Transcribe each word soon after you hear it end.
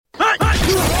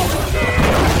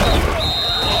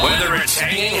It's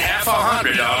hanging half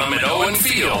 100 on them at Owen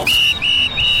Field.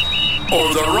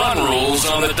 Or the run rules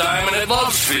on the diamond at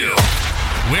Loves Field.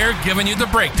 We're giving you the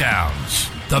breakdowns,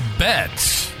 the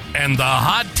bets, and the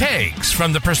hot takes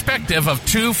from the perspective of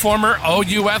two former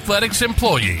OU Athletics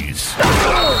employees.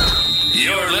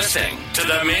 You're listening to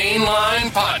the Mainline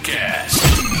Podcast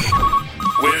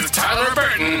with Tyler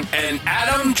Burton and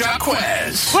Adam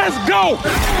Jaquez. Let's go!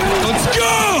 Let's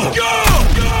go!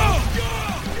 Go!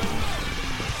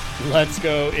 Let's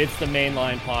go. It's the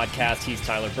Mainline Podcast. He's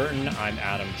Tyler Burton. I'm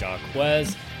Adam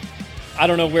Jaquez. I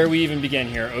don't know where we even begin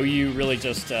here. OU really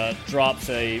just drops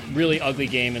a really ugly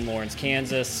game in Lawrence,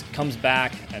 Kansas, comes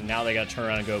back, and now they got to turn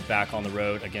around and go back on the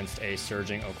road against a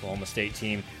surging Oklahoma State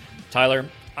team. Tyler,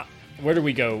 where do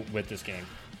we go with this game?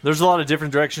 There's a lot of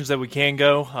different directions that we can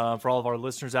go for all of our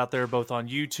listeners out there, both on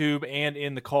YouTube and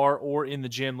in the car or in the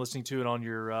gym, listening to it on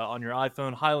your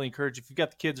iPhone. Highly encourage, if you've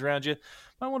got the kids around you,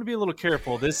 might want to be a little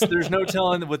careful. There's no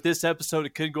telling that with this episode,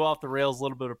 it could go off the rails, a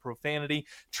little bit of profanity,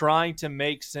 trying to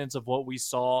make sense of what we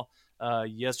saw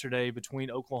yesterday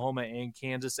between Oklahoma and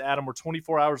Kansas. Adam, we're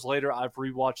 24 hours later. I've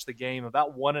rewatched the game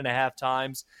about 1.5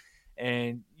 times.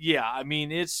 And yeah, I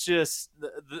mean, it's just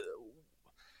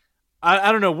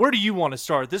I don't know. Where do you want to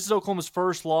start? This is Oklahoma's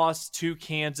first loss to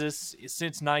Kansas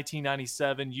since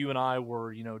 1997. You and I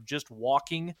were, just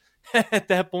walking at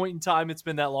that point in time. It's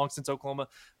been that long since Oklahoma,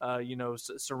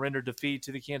 surrendered defeat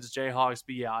to the Kansas Jayhawks.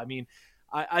 But yeah, I mean,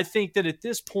 I think that at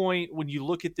this point, when you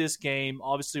look at this game,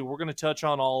 obviously we're going to touch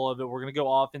on all of it. We're going to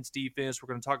go offense, defense. We're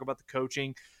going to talk about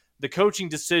the coaching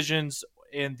decisions,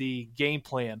 and the game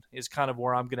plan is kind of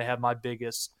where I'm going to have my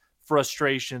biggest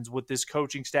frustrations with this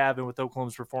coaching staff and with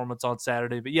Oklahoma's performance on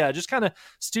Saturday. But yeah, just kind of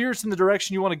steer us in the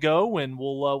direction you want to go, and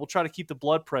we'll try to keep the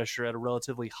blood pressure at a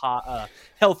relatively high,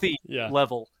 healthy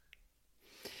level.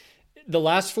 The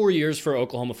last 4 years for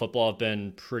Oklahoma football have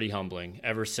been pretty humbling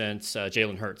ever since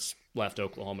Jalen Hurts left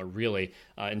Oklahoma, really.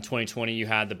 In 2020, you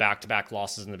had the back-to-back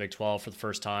losses in the Big 12 for the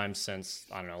first time since,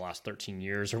 last 13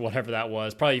 years or whatever that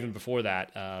was. Probably even before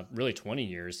that, really 20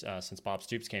 years since Bob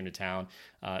Stoops came to town.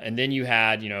 And then you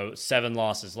had, 7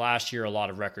 losses last year, a lot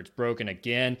of records broken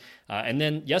again. And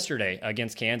then yesterday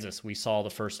against Kansas, we saw the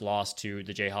first loss to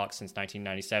the Jayhawks since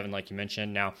 1997, like you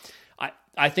mentioned. Now,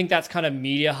 I think that's kind of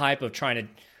media hype of trying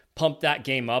to pump that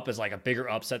game up as like a bigger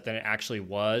upset than it actually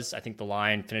was. I think the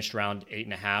line finished around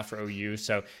 8.5 for OU.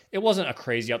 So it wasn't a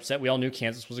crazy upset. We all knew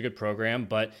Kansas was a good program,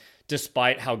 but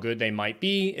despite how good they might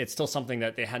be, it's still something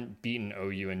that they hadn't beaten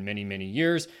OU in many, many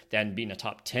years. They hadn't beaten a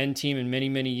top 10 team in many,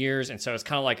 many years. And so it's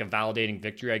kind of like a validating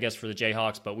victory, I guess, for the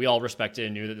Jayhawks, but we all respected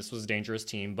and knew that this was a dangerous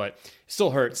team, but it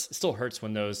still hurts. It still hurts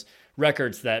when those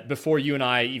records that before you and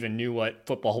I even knew what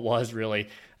football was really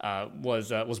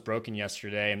was broken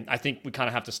yesterday. And I think we kind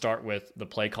of have to start with the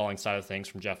play calling side of things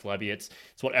from Jeff Lebby. It's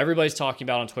what everybody's talking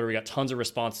about on Twitter. We got tons of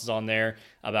responses on there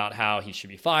about how he should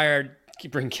be fired,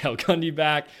 bring Kel Gundy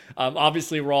back.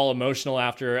 Obviously, we're all emotional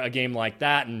after a game like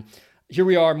that. And here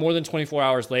we are more than 24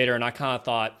 hours later. And I kind of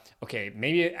thought, okay,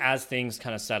 maybe as things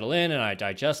kind of settle in and I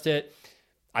digest it,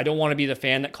 I don't want to be the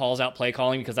fan that calls out play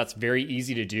calling because that's very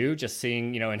easy to do. Just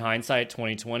seeing, in hindsight,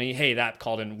 2020, hey, that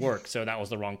call didn't work, so that was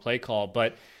the wrong play call.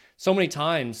 But so many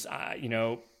times,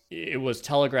 it was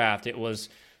telegraphed. It was,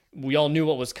 we all knew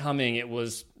what was coming.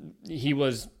 He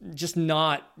was just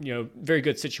not, very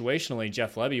good situationally.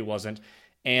 Jeff Lebby wasn't.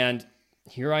 And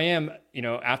here I am,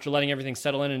 after letting everything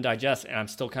settle in and digest, and I'm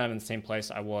still kind of in the same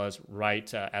place I was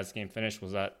right as the game finished,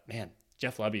 was that, man,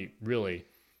 Jeff Lebby really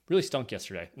stunk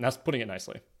yesterday, and that's putting it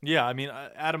nicely. Yeah, I mean,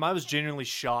 Adam, I was genuinely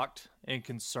shocked and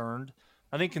concerned.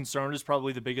 I think concerned is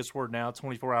probably the biggest word now,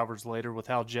 24 hours later, with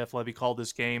how Jeff Lebby called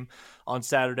this game on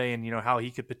Saturday and, how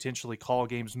he could potentially call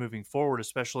games moving forward,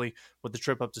 especially with the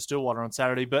trip up to Stillwater on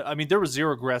Saturday. But, I mean, there was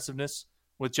zero aggressiveness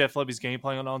with Jeff Lebby's game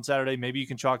plan on Saturday. Maybe you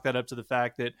can chalk that up to the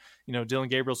fact that, Dylan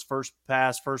Gabriel's first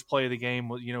play of the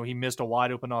game, he missed a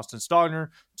wide open Austin Stogner.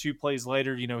 2 plays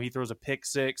later, he throws a pick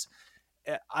six.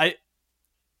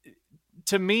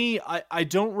 To me, I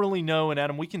don't really know, and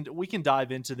Adam, we can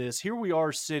dive into this. Here we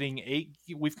are sitting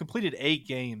we've completed 8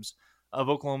 games of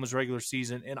Oklahoma's regular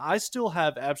season, and I still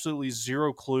have absolutely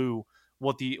zero clue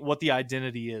what the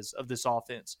identity is of this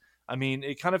offense. I mean,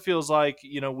 it kind of feels like,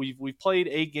 we've played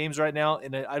 8 games right now,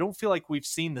 and I don't feel like we've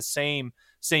seen the same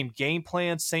game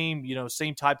plan, same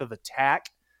type of attack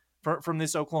from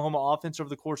this Oklahoma offense over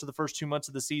the course of the first 2 months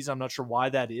of the season. I'm not sure why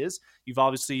that is. You've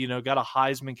obviously, got a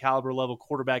Heisman caliber level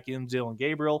quarterback in Dylan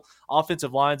Gabriel.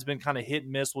 Offensive line's been kind of hit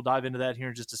and miss. We'll dive into that here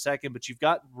in just a second, but you've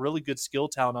got really good skill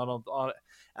talent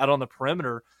out on the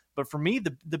perimeter. But for me,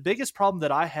 the biggest problem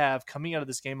that I have coming out of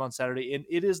this game on Saturday, and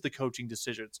it is the coaching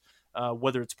decisions,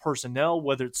 whether it's personnel,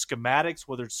 whether it's schematics,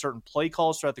 whether it's certain play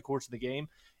calls throughout the course of the game.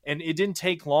 And it didn't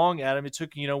take long, Adam. It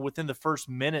took, within the first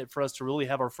minute for us to really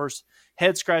have our first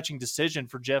head-scratching decision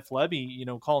for Jeff Lebby,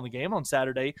 calling the game on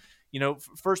Saturday.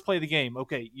 First play of the game,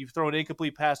 okay, you throw an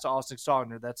incomplete pass to Austin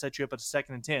Stogner. That sets you up at a 2nd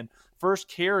and 10. First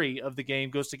carry of the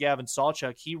game goes to Gavin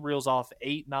Sawchuk. He reels off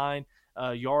 8-9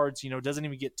 yards, doesn't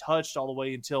even get touched all the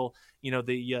way until,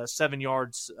 the 7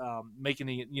 yards, making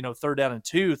the, 3rd down and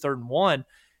 2, 3rd and 1.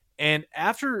 And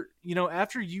after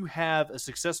you have a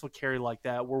successful carry like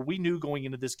that, where we knew going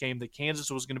into this game that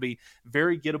Kansas was going to be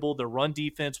very gettable, their run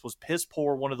defense was piss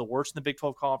poor, one of the worst in the Big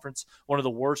 12 Conference, one of the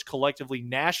worst collectively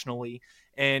nationally.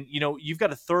 And, you've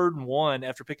got a 3rd and 1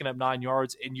 after picking up 9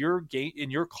 yards, and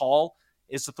your call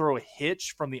is to throw a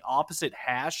hitch from the opposite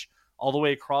hash all the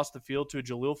way across the field to a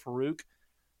Jalil Farouk.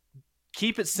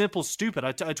 Keep it simple, stupid.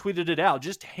 I tweeted it out.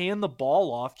 Just hand the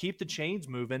ball off. Keep the chains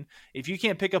moving. If you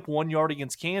can't pick up 1 yard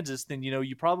against Kansas, then,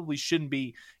 you probably shouldn't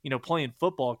be, playing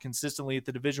football consistently at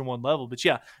the Division I level. But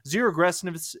yeah, zero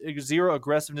aggressiveness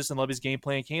in Lebby's game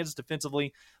plan. Kansas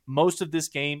defensively, most of this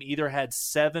game either had a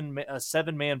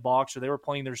 7-man box, or they were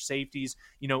playing their safeties,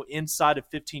 inside of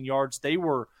 15 yards. They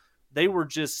were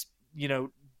just,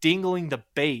 dingling the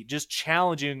bait, just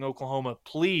challenging Oklahoma.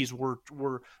 Please, we're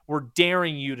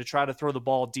daring you to try to throw the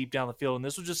ball deep down the field. And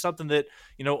this was just something that,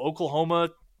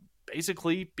 Oklahoma,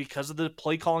 basically because of the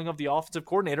play calling of the offensive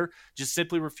coordinator, just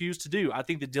simply refused to do. I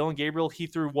think that Dylan Gabriel, he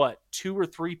threw 2 or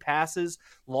 3 passes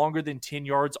longer than 10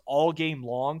 yards all game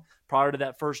long prior to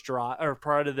that first drive, or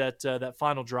prior to that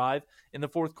final drive in the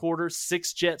fourth quarter.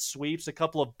 6 jet sweeps, a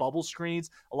couple of bubble screens,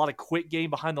 a lot of quick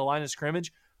game behind the line of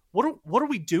scrimmage. What are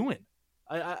we doing?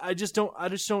 I just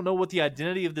don't know what the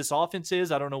identity of this offense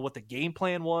is. I don't know what the game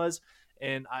plan was.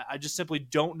 And I just simply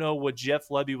don't know what Jeff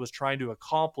Lebby was trying to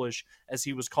accomplish as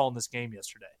he was calling this game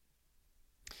yesterday.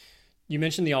 You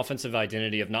mentioned the offensive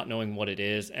identity of not knowing what it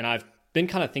is. And I've been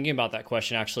kind of thinking about that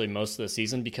question actually most of the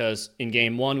season, because in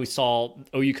game 1, we saw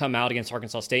OU come out against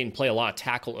Arkansas State and play a lot of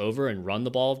tackle over and run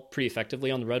the ball pretty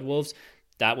effectively on the Red Wolves.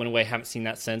 That went away. Haven't seen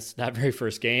that since that very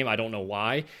first game. I don't know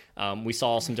why. We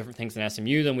saw some different things in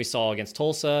SMU than we saw against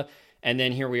Tulsa. And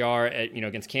then here we are at,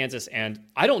 against Kansas. And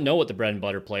I don't know what the bread and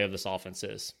butter play of this offense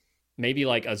is. Maybe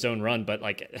like a zone run, but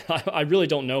I really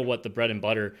don't know what the bread and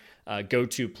butter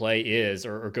go-to play is,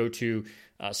 or go-to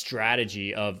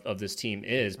strategy of this team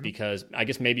is, because I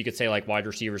guess maybe you could say like wide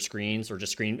receiver screens, or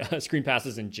just screen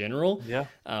passes in general. Yeah.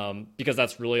 Because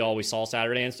that's really all we saw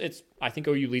Saturday. And it's I think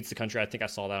OU leads the country. I think I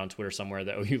saw that on Twitter somewhere,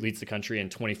 that OU leads the country in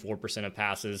 24% of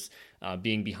passes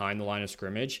being behind the line of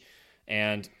scrimmage.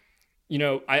 And,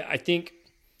 I think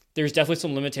there's definitely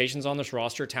some limitations on this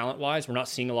roster talent-wise. We're not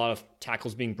seeing a lot of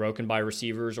tackles being broken by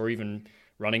receivers or even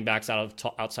running backs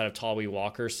outside of Tawee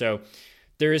Walker. So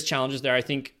there is challenges there, I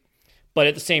think. But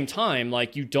at the same time,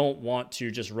 you don't want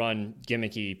to just run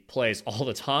gimmicky plays all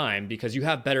the time, because you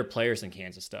have better players than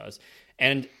Kansas does.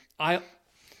 And I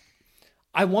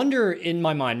wonder, in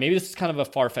my mind, maybe this is kind of a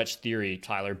far-fetched theory,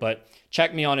 Tyler, but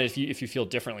check me on it if you feel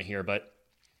differently here. But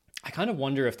I kind of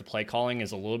wonder if the play calling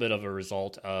is a little bit of a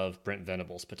result of Brent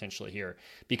Venables potentially here,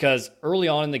 because early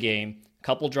on in the game, a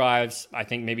couple drives, I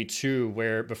think maybe 2,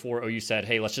 where before OU said,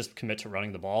 hey, let's just commit to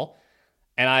running the ball.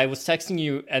 And I was texting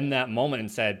you in that moment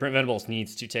and said, Brent Venables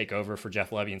needs to take over for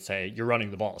Jeff Lebby and say, you're running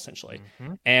the ball, essentially.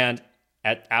 Mm-hmm. And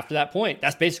after that point,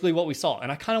 that's basically what we saw.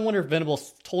 And I kind of wonder if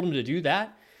Venables told him to do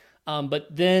that.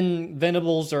 But then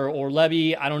Venables or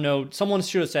Lebby, I don't know, someone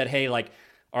should have said, hey, all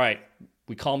right,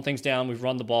 we calm things down, we've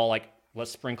run the ball,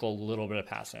 let's sprinkle a little bit of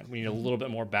pass in. We need a little bit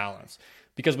more balance.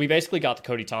 Because we basically got the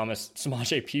Cody Thomas,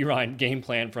 Samaje Perine game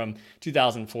plan from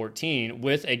 2014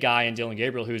 with a guy in Dylan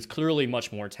Gabriel who is clearly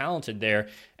much more talented there.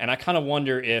 And I kind of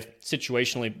wonder if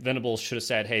situationally Venables should have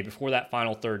said, hey, before that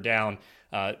final 3rd down,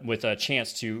 with a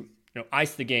chance to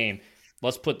ice the game,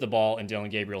 let's put the ball in Dylan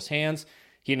Gabriel's hands.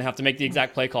 He didn't have to make the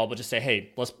exact play call, but just say,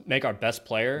 hey, let's make our best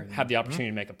player have the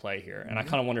opportunity to make a play here. And I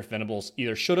kind of wonder if Venables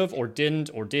either should have or didn't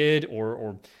or did,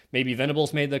 or maybe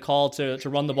Venables made the call to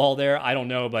run the ball there. I don't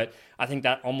know, but I think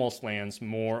that almost lands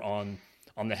more on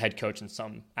the head coach in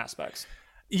some aspects.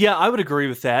 Yeah, I would agree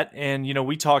with that. And,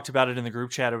 we talked about it in the group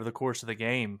chat over the course of the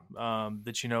game,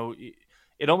 that,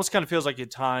 it almost kind of feels like at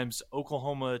times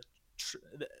Oklahoma,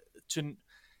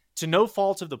 to no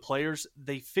fault of the players,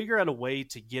 they figure out a way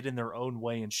to get in their own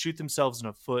way and shoot themselves in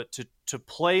the foot to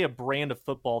play a brand of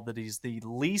football that is the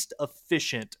least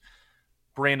efficient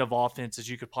brand of offense as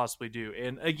you could possibly do.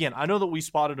 And again, I know that we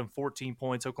spotted them 14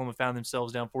 points. Oklahoma found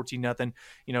themselves down 14-0,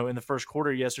 in the first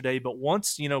quarter yesterday. But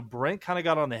once, Brent kind of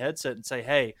got on the headset and say,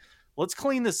 hey, let's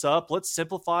clean this up. Let's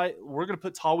simplify. We're going to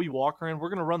put Tawi Walker in. We're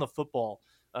going to run the football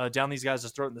down these guys'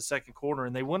 throat in the second quarter.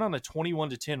 And they went on a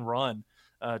 21-10 run,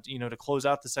 to close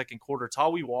out the second quarter.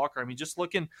 Tawi Walker, I mean, just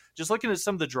looking at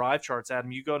some of the drive charts,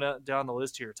 Adam, you go down the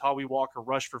list here. Tawi Walker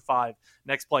rush for 5.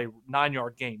 Next play,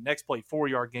 9-yard gain. Next play,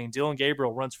 4-yard gain. Dylan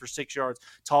Gabriel runs for 6 yards.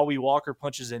 Tawi Walker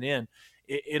punches it in.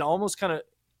 It almost kind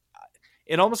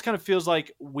of feels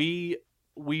like we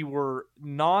were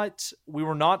not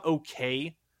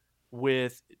okay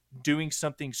with doing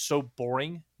something so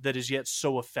boring that is yet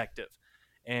so effective.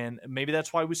 And maybe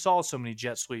that's why we saw so many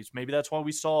jet sweeps. Maybe that's why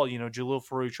we saw, Jalil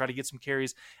Farouk try to get some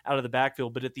carries out of the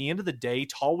backfield. But at the end of the day,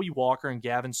 Tawi Walker and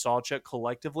Gavin Sawchuk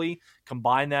collectively,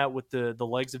 combine that with the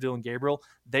legs of Dylan Gabriel,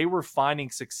 they were finding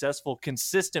successful,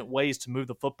 consistent ways to move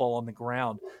the football on the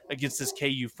ground against this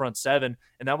KU front seven.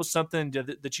 And that was something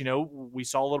that we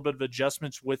saw a little bit of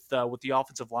adjustments with the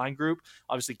offensive line group.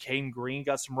 Obviously, Caden Green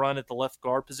got some run at the left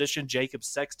guard position. Jacob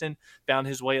Sexton found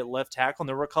his way at left tackle. And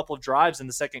there were a couple of drives in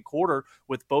the second quarter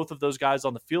with both of those guys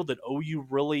on the field that OU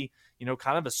really,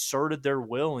 kind of asserted their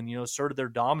will and, asserted their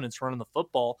dominance running the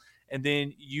football. And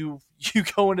then you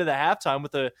go into the halftime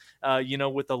with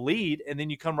a lead, and then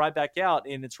you come right back out,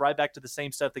 and it's right back to the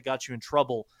same stuff that got you in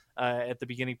trouble at the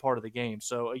beginning part of the game.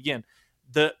 So again,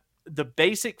 the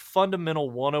basic fundamental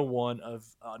 101 of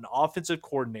an offensive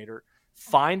coordinator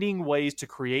finding ways to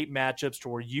create matchups to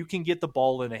where you can get the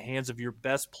ball in the hands of your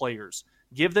best players.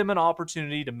 Give them an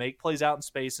opportunity to make plays out in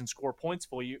space and score points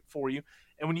for you.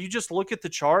 And when you just look at the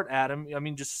chart, Adam, I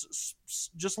mean, just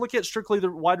look at strictly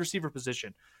the wide receiver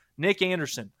position. Nick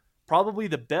Anderson, probably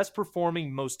the best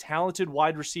performing, most talented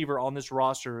wide receiver on this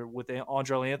roster with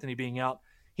Andrel Anthony being out.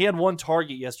 He had one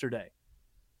target yesterday,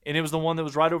 and it was the one that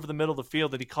was right over the middle of the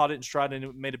field that he caught it in stride and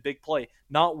it made a big play.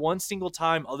 Not one single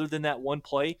time other than that one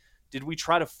play did we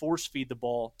try to force feed the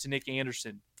ball to Nick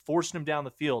Anderson, forcing him down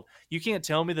the field. You can't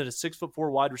tell me that a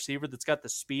 6'4" wide receiver that's got the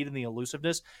speed and the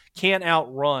elusiveness can't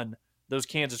outrun those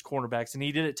Kansas cornerbacks, and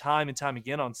he did it time and time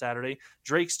again on Saturday.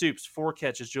 Drake Stoops, 4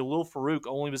 catches. Jalil Farouk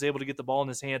only was able to get the ball in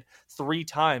his hand 3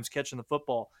 times catching the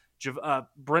football.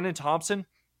 Brennan Thompson,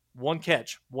 1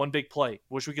 catch, 1 big play.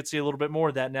 Wish we could see a little bit more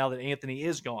of that now that Anthony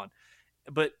is gone.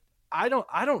 But I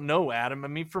don't know, Adam. I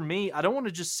mean, for me, I don't want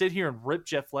to just sit here and rip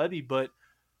Jeff Levy, but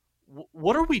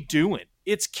what are we doing?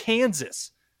 It's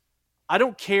Kansas. I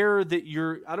don't care that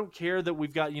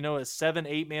we've got, a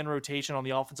 7-8 man rotation on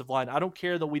the offensive line. I don't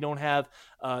care that we don't have,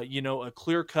 a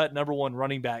clear-cut number one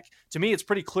running back. To me, it's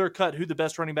pretty clear-cut who the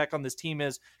best running back on this team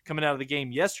is coming out of the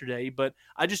game yesterday, but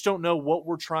I just don't know what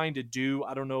we're trying to do.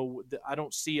 I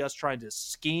don't see us trying to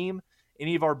scheme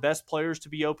any of our best players to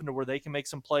be open to where they can make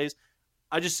some plays.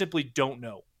 I just simply don't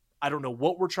know. I don't know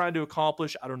what we're trying to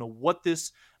accomplish. I don't know what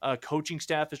this coaching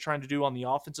staff is trying to do on the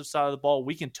offensive side of the ball.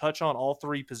 We can touch on all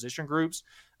 3 position groups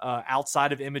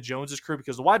outside of Emmett Jones's crew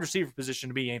because the wide receiver position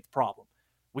to me ain't the problem.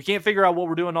 We can't figure out what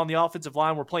we're doing on the offensive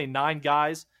line. We're playing 9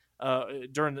 guys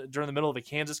during the middle of a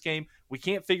Kansas game. We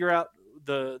can't figure out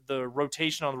the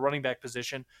rotation on the running back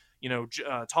position.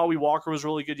 Tawi Walker was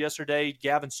really good yesterday.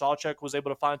 Gavin Sawchuk was able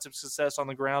to find some success on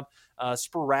the ground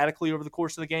sporadically over the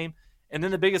course of the game. And then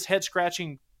the biggest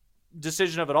head-scratching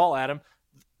decision of it all, Adam,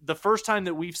 the first time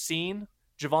that we've seen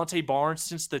Javonte Barnes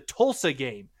since the Tulsa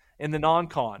game in the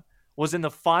non-con was in the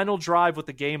final drive with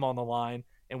the game on the line,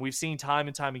 and we've seen time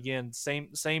and time again same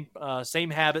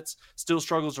habits, still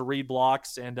struggles to read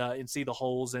blocks and see the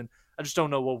holes, and I just don't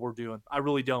know what we're doing. I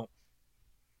really don't.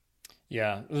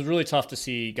 Yeah, it was really tough to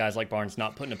see guys like Barnes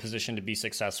not put in a position to be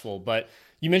successful. But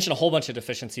you mentioned a whole bunch of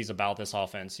deficiencies about this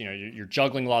offense. You're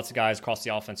juggling lots of guys across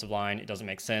the offensive line. It doesn't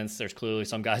make sense. There's clearly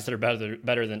some guys that are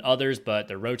better than others, but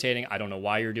they're rotating. I don't know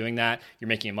why you're doing that. You're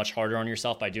making it much harder on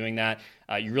yourself by doing that.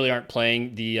 You really aren't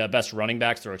playing the best running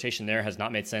backs. The rotation there has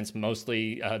not made sense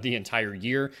mostly the entire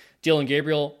year. Dylan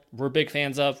Gabriel, we're big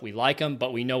fans of. We like him,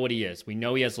 but we know what he is. We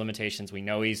know he has limitations. We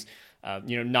know he's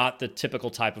not the typical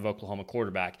type of Oklahoma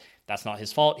quarterback. That's not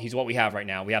his fault. He's what we have right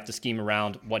now. We have to scheme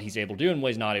around what he's able to do and what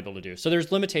he's not able to do. So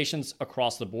there's limitations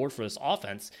across the board for this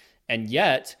offense. And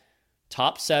yet,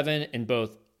 top 7 in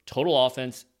both total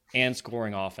offense and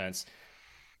scoring offense.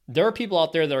 There are people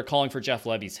out there that are calling for Jeff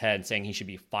Levy's head, saying he should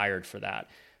be fired for that.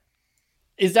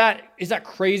 Is that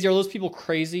crazy? Are those people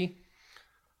crazy?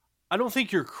 I don't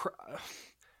think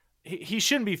he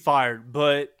shouldn't be fired,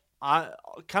 but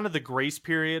kind of the grace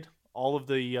period all of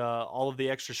the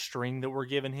extra string that we're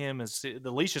giving him. Is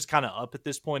the leash is kind of up at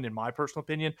this point, in my personal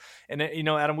opinion. And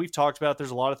Adam, we've talked about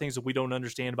there's a lot of things that we don't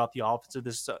understand about the offense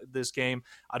of this game.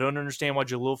 I don't understand why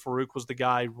Jalil Farouk was the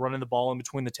guy running the ball in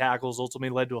between the tackles,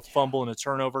 ultimately led to a fumble and a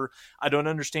turnover. I don't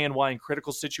understand why in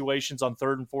critical situations on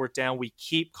 3rd and 4th down we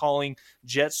keep calling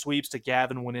jet sweeps to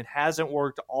Gavin when it hasn't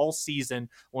worked all season.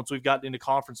 Once we've gotten into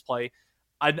conference play,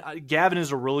 Gavin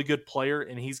is a really good player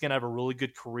and he's going to have a really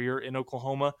good career in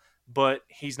Oklahoma. But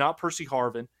he's not Percy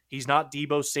Harvin. He's not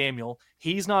Debo Samuel.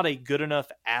 He's not a good enough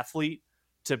athlete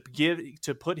to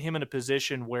put him in a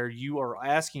position where you are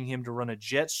asking him to run a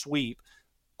jet sweep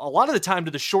a lot of the time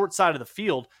to the short side of the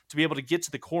field to be able to get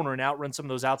to the corner and outrun some of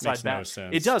those outside backs.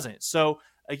 It doesn't. So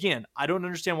again, I don't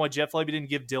understand why Jeff Lebby didn't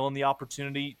give Dylan the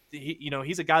opportunity.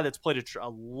 He's a guy that's played a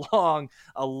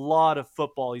lot of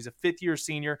football. He's a 5th-year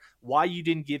senior. Why you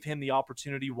didn't give him the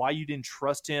opportunity? Why you didn't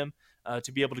trust him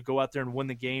to be able to go out there and win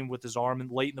the game with his arm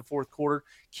late in the 4th quarter?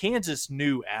 Kansas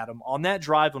knew, Adam, on that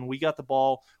drive when we got the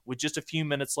ball with just a few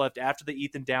minutes left after the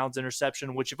Ethan Downs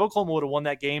interception, which if Oklahoma would have won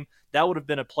that game, that would have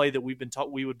been a play that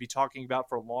we would be talking about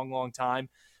for a long, long time.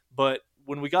 But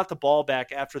when we got the ball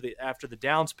back after the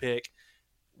Downs pick,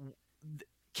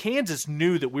 Kansas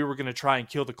knew that we were going to try and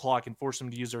kill the clock and force them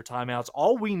to use their timeouts.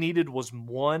 All we needed was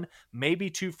 1, maybe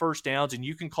 2 first downs, and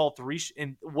you can call 3.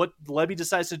 And what Lebby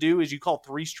decides to do is you call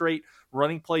 3 straight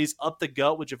running plays up the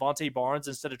gut with Javonte Barnes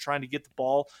instead of trying to get the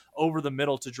ball over the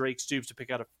middle to Drake Stoops to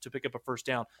pick up a first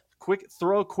down. Quick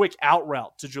out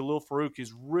route to Jalil Farouk,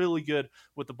 who's really good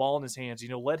with the ball in his hands.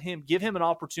 Give him an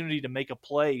opportunity to make a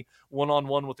play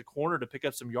one-on-one with the corner to pick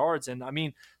up some yards. And I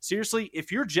mean, seriously,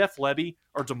 if you're Jeff Lebby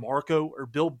or DeMarco or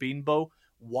Bill Beanbo,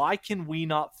 why can we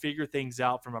not figure things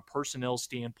out from a personnel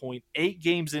standpoint 8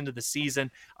 games into the season?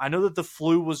 I know that the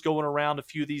flu was going around a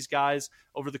few of these guys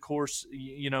over the course,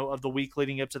 of the week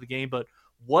leading up to the game, but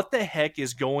what the heck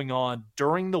is going on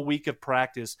during the week of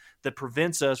practice that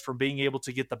prevents us from being able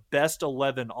to get the best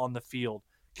 11 on the field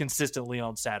consistently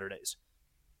on Saturdays?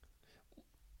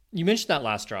 You mentioned that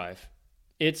last drive.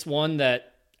 It's one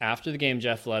that after the game,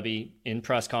 Jeff Lebby in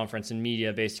press conference and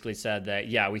media basically said that,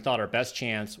 we thought our best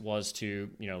chance was to,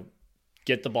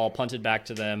 get the ball punted back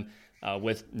to them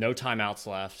with no timeouts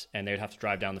left, and they'd have to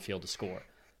drive down the field to score.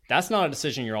 That's not a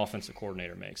decision your offensive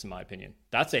coordinator makes, in my opinion.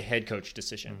 That's a head coach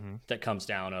decision that comes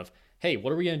down of, hey,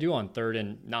 what are we going to do on 3rd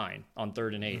and 9, on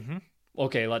 3rd and 8?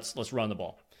 Okay, let's run the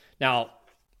ball. Now,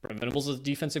 Brent Venables is a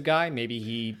defensive guy. Maybe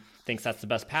he thinks that's the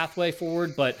best pathway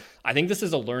forward, but I think this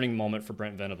is a learning moment for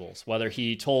Brent Venables. Whether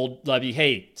he told Lebby,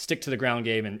 hey, stick to the ground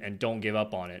game and don't give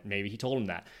up on it. Maybe he told him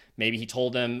that. Maybe he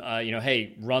told them,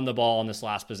 hey, run the ball on this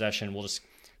last possession. We'll just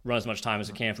run as much time as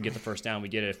we can. If we get the first down, we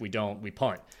get it. If we don't, we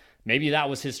punt. Maybe that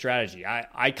was his strategy.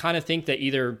 I kind of think that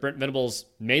either Brent Venables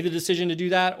made the decision to do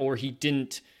that, or he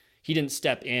didn't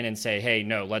step in and say, hey,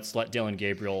 no, let's let Dylan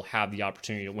Gabriel have the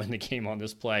opportunity to win the game on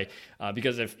this play.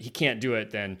 Because if he can't do it,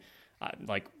 then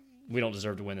we don't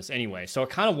deserve to win this anyway. So I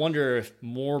kind of wonder if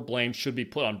more blame should be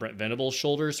put on Brent Venables'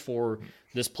 shoulders for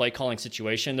this play calling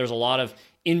situation. There's a lot of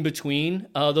in between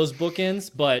those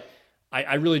bookends, but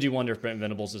I really do wonder if Brent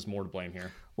Venables is more to blame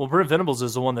here. Well, Brent Venables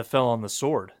is the one that fell on the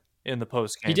sword in the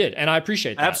post game. He did, and I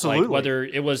appreciate that. Absolutely. Whether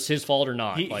it was his fault or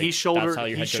not. He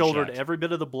shouldered every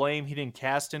bit of the blame. He didn't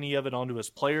cast any of it onto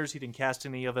his players. He didn't cast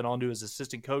any of it onto his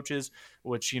assistant coaches,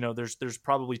 which, there's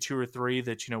probably 2 or 3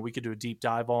 that, we could do a deep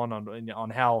dive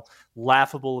on how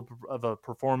laughable of a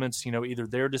performance, either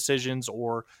their decisions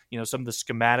or, some of the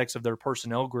schematics of their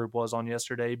personnel group was on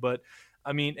yesterday. But,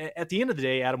 I mean, at the end of the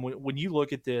day, Adam, when you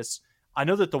look at this, I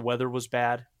know that the weather was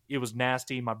bad. It was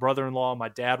nasty. My brother-in-law, my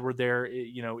dad were there.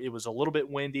 It was a little bit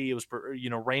windy. It was,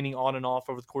 raining on and off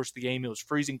over the course of the game. It was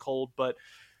freezing cold, but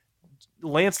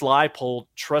Lance Leipold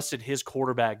trusted his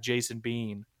quarterback, Jason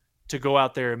Bean, to go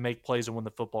out there and make plays and win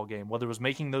the football game. Whether it was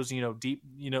making those, deep,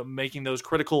 making those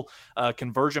critical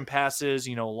conversion passes,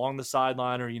 along the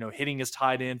sideline, or, hitting his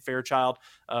tight end Fairchild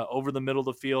over the middle of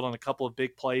the field on a couple of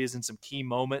big plays and some key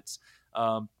moments.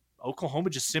 Oklahoma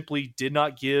just simply did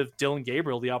not give Dylan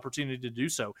Gabriel the opportunity to do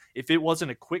so. If it wasn't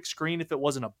a quick screen, if it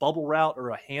wasn't a bubble route or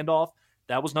a handoff,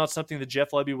 that was not something that Jeff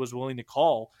Lebby was willing to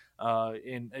call.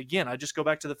 And again, I just go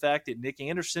back to the fact that Nick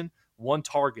Anderson, 1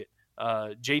 target.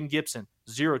 Jaden Gibson,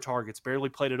 0 targets, barely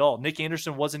played at all. Nick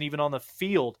Anderson wasn't even on the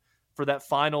field for that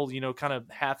final, kind of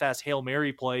half-ass Hail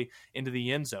Mary play into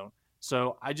the end zone.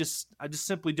 So I just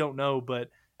simply don't know.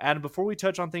 But Adam, before we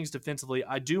touch on things defensively,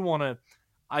 I do want to,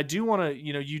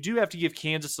 you do have to give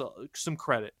Kansas some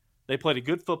credit. They played a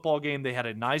good football game. They had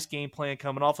a nice game plan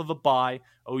coming off of a bye.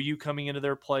 OU coming into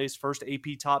their place, first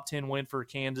AP top 10 win for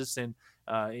Kansas in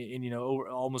over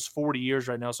almost 40 years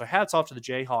right now. So hats off to the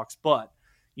Jayhawks. But,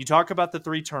 You talk about the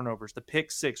 3 turnovers, the pick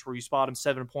 6 where you spot him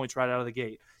 7 points right out of the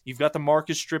gate. You've got the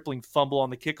Marcus Stripling fumble on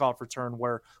the kickoff return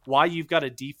why you've got a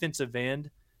defensive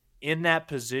end in that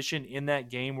position in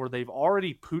that game where they've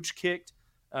already pooch kicked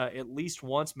at least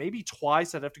once, maybe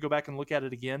twice. I'd have to go back and look at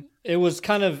it again. It was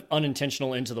kind of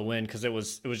unintentional into the wind because it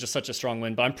was just such a strong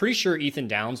win. But I'm pretty sure Ethan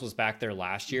Downs was back there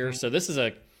last year, so this is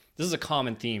a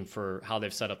common theme for how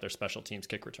they've set up their special teams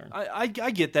kick return. I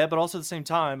get that, but also at the same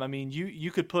time, I mean,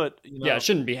 you could put it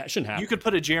shouldn't happen. You could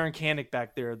put a Jaron Kanik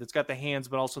back there that's got the hands,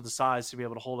 but also the size to be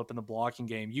able to hold up in the blocking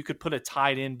game. You could put a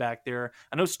tight end back there.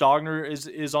 I know Stogner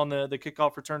is on the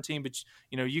kickoff return team, but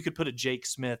you could put a Jake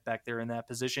Smith back there in that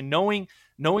position, knowing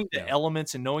the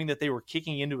elements and knowing that they were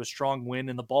kicking into a strong win,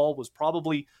 and the ball was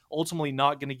probably ultimately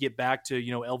not going to get back to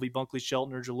LV Bunkley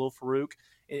Shelton or Jalil Farouk.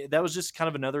 That was just kind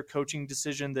of another coaching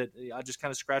decision that I just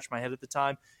kind of scratched my head at the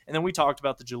time. And then we talked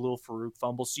about the Jalil Farouk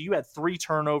fumble. So you had 3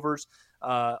 turnovers.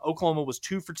 Oklahoma was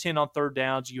 2 for 10 on third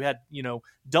downs. You had,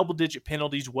 double-digit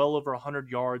penalties, well over 100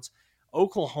 yards.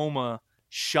 Oklahoma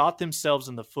shot themselves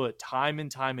in the foot time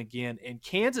and time again. And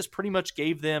Kansas pretty much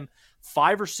gave them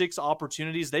 5 or 6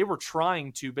 opportunities. They were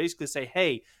trying to basically say,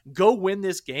 hey, go win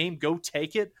this game, go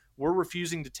take it. We're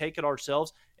refusing to take it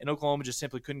ourselves. And Oklahoma just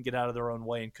simply couldn't get out of their own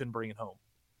way and couldn't bring it home.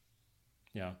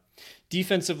 Yeah.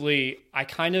 Defensively, I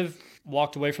kind of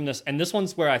walked away from this. And this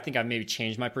one's where I think I maybe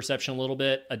changed my perception a little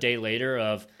bit a day later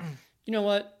of, you know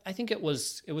what? I think it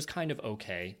was kind of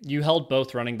okay. You held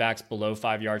both running backs below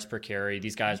 5 yards per carry.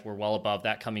 These guys were well above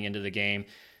that coming into the game.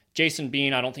 Jason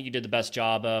Bean, I don't think you did the best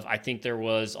job of. I think there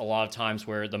was a lot of times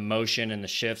where the motion and the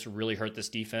shifts really hurt this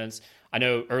defense. I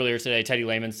know earlier today, Teddy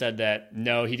Lehman said that,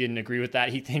 no, he didn't agree with that.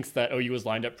 He thinks that OU was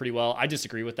lined up pretty well. I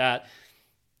disagree with that.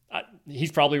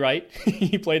 He's probably right.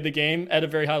 He played the game at a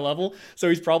very high level, so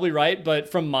he's probably right. But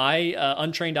from my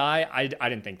untrained eye, I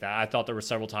didn't think that. I thought there were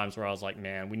several times where I was like,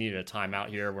 man, we needed a timeout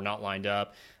here. We're not lined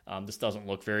up. This doesn't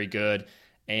look very good.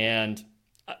 And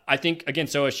I think, again,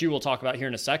 so OSU we'll talk about here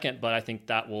in a second, but I think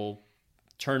that will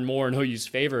turn more in OU's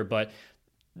favor. But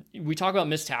we talk about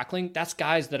missed tackling. That's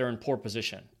guys that are in poor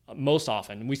position most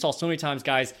often. We saw so many times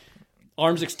guys,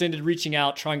 arms extended, reaching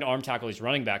out, trying to arm tackle these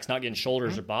running backs, not getting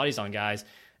shoulders or bodies on guys.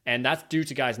 And that's due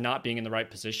to guys not being in the right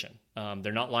position.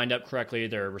 They're not lined up correctly.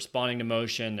 They're responding to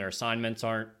motion. Their assignments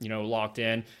aren't, locked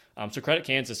in. So credit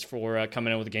Kansas for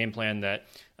coming in with a game plan that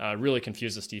really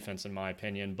confused this defense, in my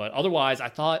opinion. But otherwise, I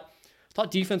thought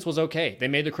defense was okay. They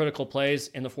made the critical plays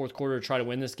in the fourth quarter to try to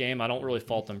win this game. I don't really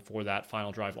fault them for that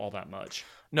final drive all that much.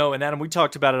 No, and Adam, we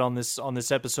talked about it on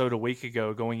this episode a week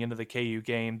ago going into the KU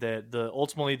game that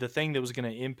ultimately the thing that was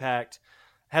going to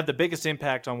have the biggest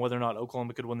impact on whether or not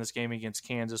Oklahoma could win this game against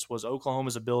Kansas was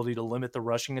Oklahoma's ability to limit the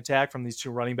rushing attack from these 2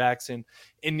 running backs in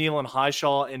Neal and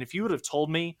Highshaw. And if you would have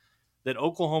told me that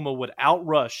Oklahoma would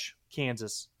outrush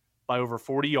Kansas by over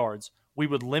 40 yards, we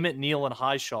would limit Neal and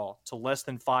Highshaw to less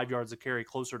than 5 yards of carry,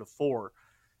 closer to 4,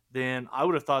 then I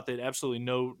would have thought that absolutely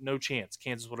no chance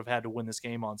Kansas would have had to win this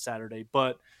game on Saturday.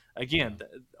 But again,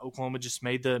 Oklahoma just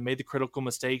made the critical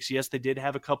mistakes. Yes, they did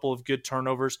have a couple of good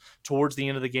turnovers towards the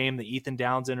end of the game. The Ethan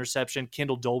Downs interception,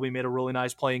 Kendall Dolby made a really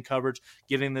nice play in coverage,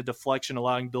 getting the deflection,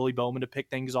 allowing Billy Bowman to pick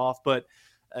things off. But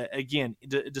again,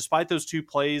 despite those 2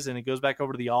 plays, and it goes back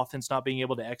over to the offense not being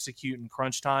able to execute in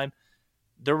crunch time,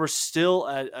 there were still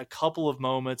a couple of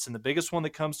moments, and the biggest one that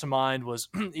comes to mind was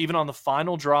even on the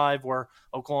final drive where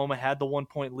Oklahoma had the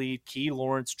 1-point lead, Key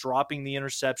Lawrence dropping the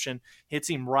interception, hits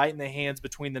him right in the hands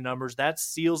between the numbers. That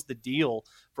seals the deal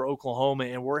for Oklahoma,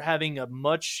 and we're having a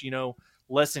much,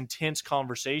 less intense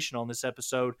conversation on this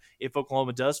episode if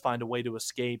Oklahoma does find a way to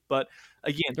escape. But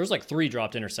again, there's like 3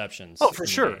 dropped interceptions. Oh, for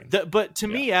sure. But to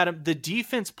me, Adam, the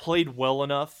defense played well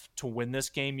enough to win this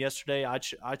game yesterday.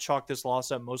 I chalked this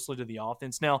loss up mostly to the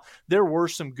offense. Now, there were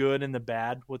some good and the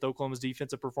bad with Oklahoma's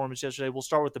defensive performance yesterday. We'll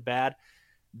start with the bad.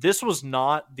 This was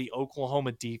not the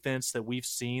Oklahoma defense that we've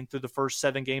seen through the first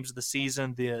 7 games of the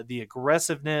season. The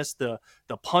aggressiveness, the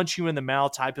punch you in the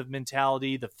mouth type of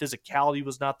mentality, the physicality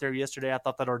was not there yesterday. I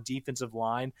thought that our defensive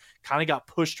line kind of got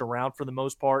pushed around for the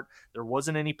most part. There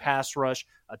wasn't any pass rush,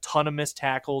 a ton of missed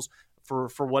tackles. For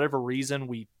whatever reason,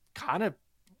 we kind of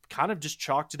just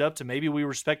chalked it up to maybe we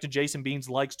respected Jason Bean's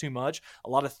legs too much. A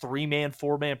lot of 3-man,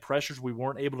 4-man pressures we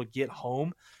weren't able to get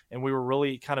home, and we were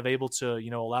really kind of able to,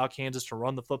 allow Kansas to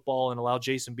run the football and allow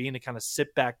Jason Bean to kind of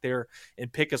sit back there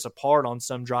and pick us apart on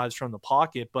some drives from the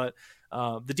pocket. But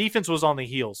the defense was on the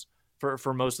heels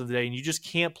for most of the day, and you just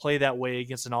can't play that way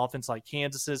against an offense like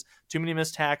Kansas's. Too many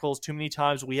missed tackles, too many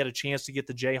times we had a chance to get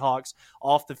the Jayhawks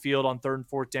off the field on 3rd and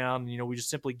 4th down. We just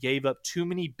simply gave up too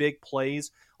many big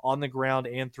plays on the ground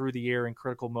and through the air in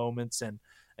critical moments. And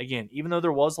again, even though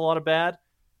there was a lot of bad,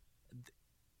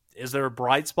 Is there a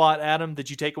bright spot, Adam, that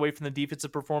you take away from the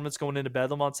defensive performance going into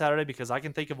Bedlam on Saturday? Because I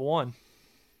can think of one.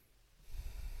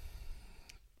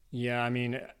 Yeah, I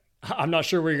mean, I'm not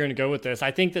sure where you're going to go with this.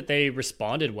 I think that they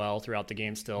responded well throughout the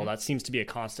game still. That seems to be a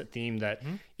constant theme that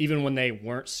even when they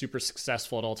weren't super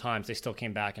successful at all times, they still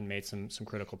came back and made some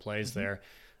critical plays there.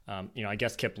 I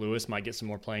guess Kip Lewis might get some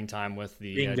more playing time with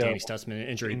the Danny Stutzman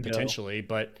injury potentially,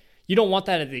 but you don't want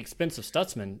that at the expense of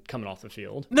Stutzman coming off the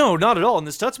field. No, not at all. And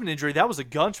the Stutzman injury, that was a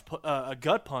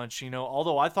gut punch.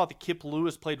 Although I thought that Kip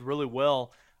Lewis played really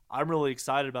well, I'm really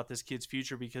excited about this kid's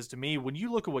future because to me, when you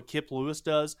look at what Kip Lewis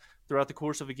does throughout the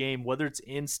course of a game, whether it's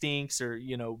instincts or,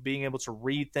 being able to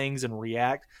read things and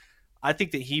react, I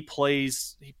think that he played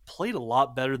a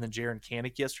lot better than Jaren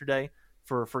Kanak yesterday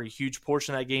for a huge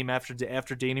portion of that game after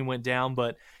Danny went down.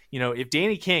 But, if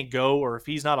Danny can't go or if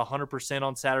he's not 100%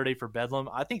 on Saturday for Bedlam,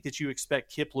 I think that you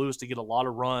expect Kip Lewis to get a lot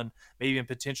of run, maybe even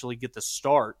potentially get the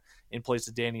start in place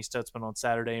of Danny Stutzman on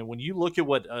Saturday. And when you look at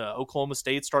what Oklahoma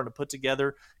State's starting to put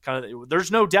together,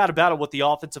 there's no doubt about it what the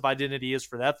offensive identity is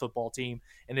for that football team,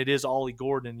 and it is Ollie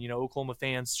Gordon. Oklahoma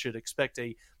fans should expect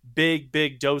a big,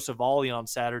 big dose of Ollie on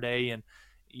Saturday. And,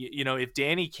 if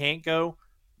Danny can't go,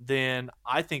 then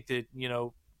I think that,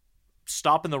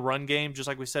 stopping the run game, just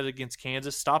like we said against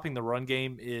Kansas, stopping the run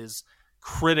game is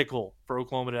critical for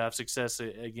Oklahoma to have success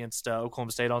against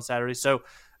Oklahoma State on Saturday. So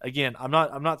again, I'm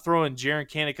not throwing Jaren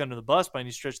Kanak under the bus by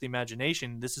any stretch of the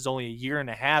imagination. This is only a year and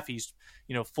a half he's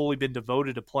fully been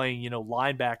devoted to playing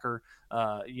linebacker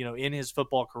in his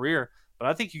football career. But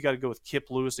I think you got to go with Kip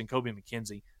Lewis and Kobe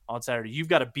McKenzie on Saturday. You've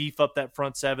got to beef up that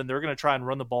front seven. They're going to try and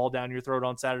run the ball down your throat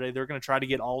on Saturday. They're going to try to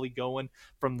get Ollie going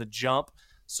from the jump.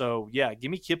 So yeah,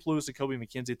 give me Kip Lewis and Kobe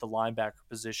McKenzie at the linebacker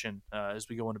position as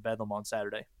we go into Bedlam on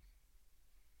Saturday.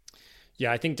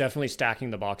 Yeah, I think definitely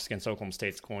stacking the box against Oklahoma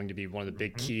State is going to be one of the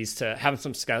big keys to having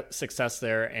some success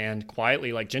there. And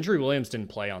quietly, like Gentry Williams didn't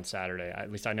play on Saturday.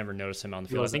 At least I never noticed him on the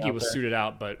field. I think he was suited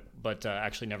out, but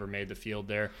actually never made the field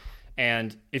there.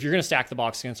 And if you're going to stack the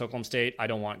box against Oklahoma State, I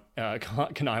don't want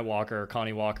Connie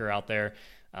Walker out there.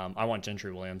 I want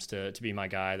Gentry Williams to be my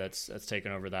guy that's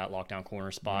taken over that lockdown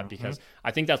corner spot because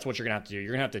I think that's what you're going to have to do.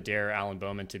 You're going to have to dare Alan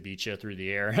Bowman to beat you through the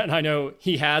air. And I know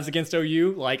he has against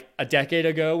OU like a decade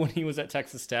ago when he was at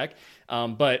Texas Tech.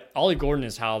 But Ollie Gordon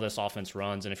is how this offense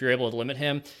runs. And if you're able to limit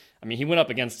him, I mean, he went up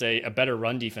against a better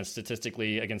run defense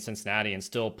statistically against Cincinnati and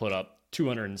still put up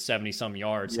 270 some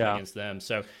yards against them.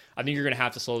 So I think you're going to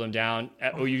have to slow them down.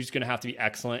 OU is going to have to be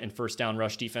excellent in first down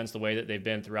rush defense the way that they've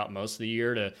been throughout most of the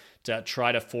year to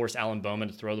try to force Alan Bowman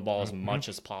to throw the ball as much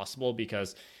as possible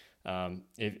because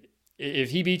if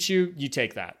he beats you, you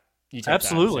take that.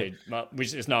 Absolutely.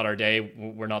 Which is not our day.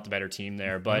 We're not the better team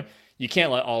there, but you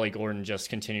can't let Ollie Gordon just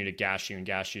continue to gash you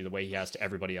the way he has to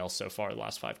everybody else so far the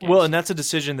last 5 games. Well, and that's a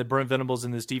decision that Brent Venables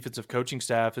and this defensive coaching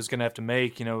staff is going to have to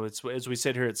make. It's as we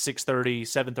sit here at 6:30,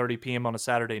 7:30 p.m. on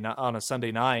a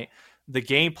Sunday night. The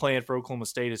game plan for Oklahoma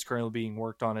State is currently being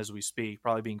worked on as we speak,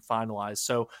 probably being finalized.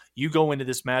 So you go into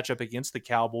this matchup against the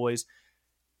Cowboys.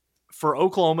 For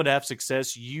Oklahoma to have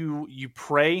success, you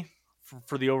pray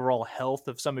for the overall health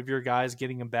of some of your guys,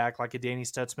 getting them back like a Danny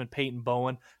Stutzman, Peyton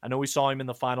Bowen. I know we saw him in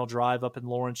the final drive up in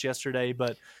Lawrence yesterday,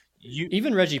 but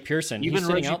even Reggie Pearson, he's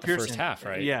sitting out the first half,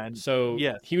 right? Yeah. So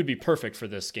he would be perfect for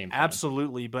this game plan.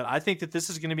 Absolutely. But I think that this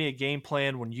is going to be a game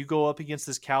plan when you go up against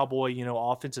this Cowboy,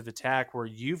 offensive attack where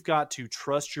you've got to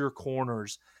trust your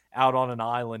corners out on an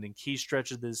island in key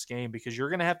stretches of this game because you're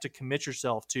going to have to commit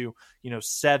yourself to,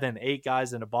 7, 8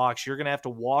 guys in a box. You're going to have to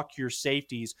walk your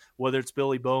safeties, whether it's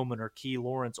Billy Bowman or Key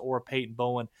Lawrence or Peyton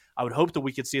Bowen. I would hope that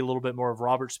we could see a little bit more of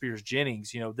Robert Spears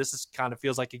Jennings. This is kind of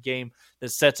feels like a game that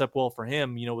sets up well for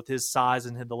him, with his size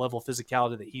and the level of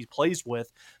physicality that he plays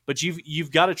with. But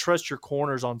you've got to trust your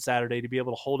corners on Saturday to be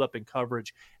able to hold up in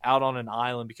coverage out on an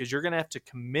island because you're going to have to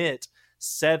commit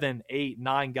 7, 8,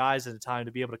 9 guys at a time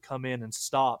to be able to come in and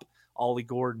stop Ollie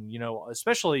Gordon,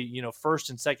 especially, first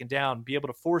and second down, be able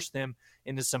to force them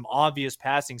into some obvious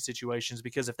passing situations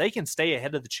because if they can stay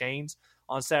ahead of the chains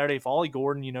on Saturday, if Ollie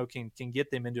Gordon, can get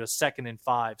them into a 2nd and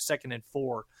 5, 2nd and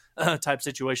 4 type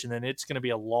situation, then it's going to be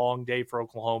a long day for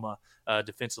Oklahoma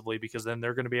defensively because then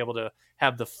they're going to be able to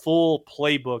have the full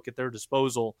playbook at their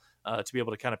disposal to be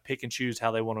able to kind of pick and choose how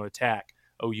they want to attack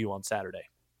OU on Saturday.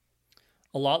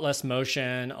 A lot less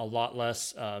motion, a lot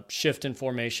less shift in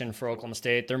formation for Oklahoma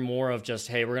State. They're more of just,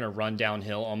 hey, we're going to run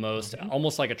downhill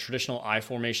almost like a traditional I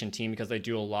formation team because they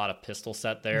do a lot of pistol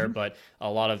set there, but a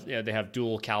lot of they have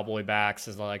dual cowboy backs,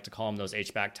 as I like to call them, those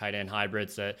H-back tight end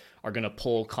hybrids that are going to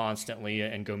pull constantly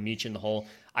and go meet you in the hole.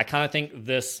 I kind of think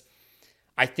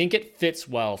I think it fits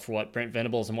well for what Brent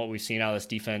Venables and what we've seen out of this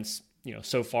defense,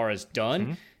 so far has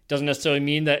done. Doesn't necessarily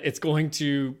mean that it's going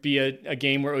to be a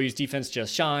game where OU's defense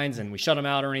just shines and we shut them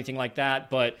out or anything like that.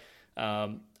 But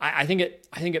I think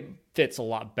it fits a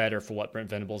lot better for what Brent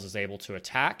Venables is able to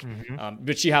attack.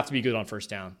 But you have to be good on first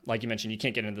down. Like you mentioned, you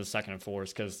can't get into the second and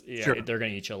fours because they're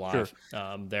going to eat you alive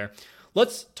there.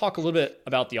 Let's talk a little bit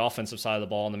about the offensive side of the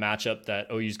ball and the matchup that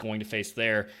OU is going to face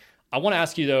there. I want to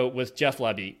ask you, though, with Jeff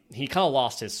Lebby, he kind of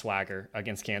lost his swagger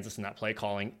against Kansas in that play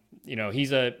calling. You know,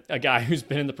 he's a guy who's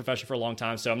been in the profession for a long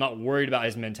time, so I'm not worried about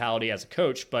his mentality as a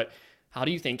coach, but how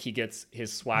do you think he gets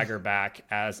his swagger back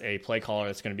as a play caller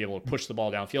that's going to be able to push the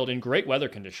ball downfield in great weather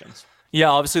conditions? Yeah,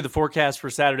 obviously the forecast for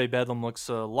Saturday Bedlam looks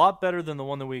a lot better than the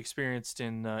one that we experienced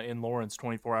in Lawrence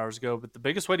 24 hours ago, but the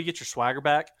biggest way to get your swagger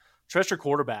back, trust your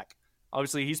quarterback.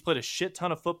 Obviously, he's played a shit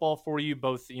ton of football for you,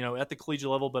 both at the collegiate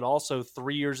level, but also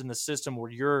 3 years in the system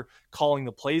where you're calling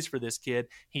the plays for this kid.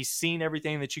 He's seen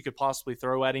everything that you could possibly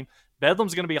throw at him.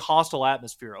 Bedlam's going to be a hostile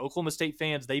atmosphere. Oklahoma State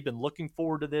fans, they've been looking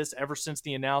forward to this ever since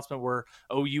the announcement where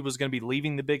OU was going to be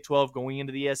leaving the Big 12, going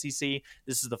into the SEC.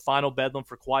 This is the final Bedlam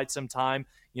for quite some time.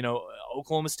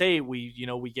 Oklahoma State, we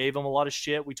gave them a lot of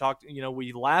shit. We talked,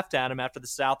 we laughed at them after the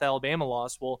South Alabama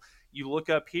loss. Well, you look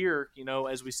up here,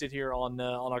 as we sit here on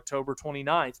October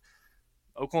 29th,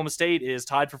 Oklahoma State is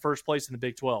tied for first place in the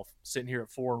Big 12, sitting here at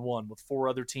 4-1 with 4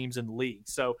 other teams in the league.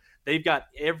 So they've got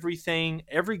everything,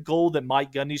 every goal that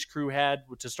Mike Gundy's crew had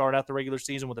to start out the regular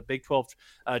season with a Big 12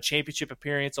 championship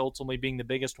appearance, ultimately being the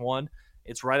biggest one.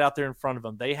 It's right out there in front of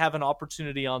them. They have an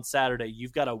opportunity on Saturday.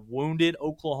 You've got a wounded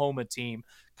Oklahoma team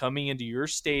coming into your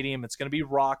stadium. It's going to be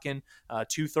rocking.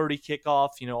 2:30 kickoff.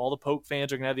 All the Poke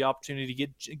fans are going to have the opportunity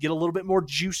to get a little bit more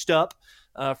juiced up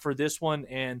for this one.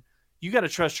 And you got to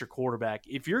trust your quarterback.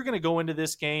 If you're going to go into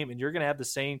this game and you're going to have the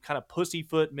same kind of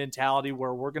pussyfoot mentality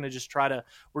where we're going to try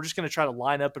to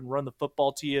line up and run the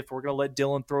football to you. If we're going to let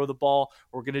Dylan throw the ball,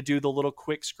 we're going to do the little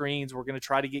quick screens. We're going to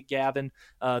try to get Gavin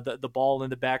the ball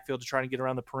in the backfield to try to get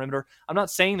around the perimeter. I'm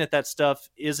not saying that stuff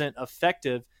isn't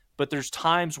effective, but there's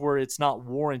times where it's not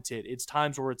warranted. It's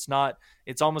times where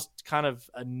it's almost kind of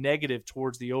a negative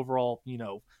towards the overall,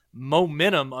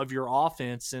 momentum of your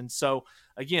offense. And so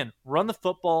again, run the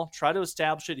football, try to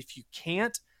establish it. If you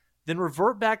can't, then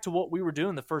revert back to what we were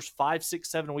doing the first 5, 6,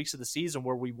 7 weeks of the season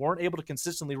where we weren't able to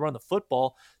consistently run the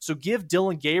football. So give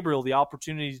Dylan Gabriel the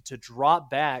opportunity to drop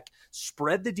back,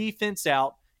 spread the defense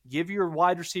out, give your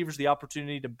wide receivers the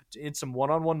opportunity to, in some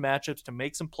one-on-one matchups, to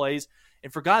make some plays.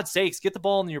 And for God's sakes, get the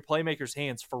ball in your playmakers'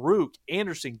 hands. Farouk,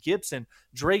 Anderson, Gibson,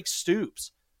 Drake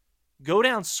Stoops. Go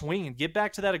down swinging. Get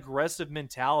back to that aggressive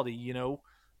mentality,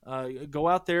 Go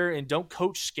out there and don't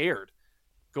coach scared.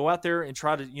 Go out there and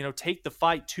try to, take the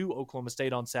fight to Oklahoma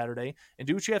State on Saturday and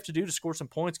do what you have to do to score some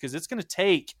points, because it's going to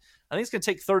take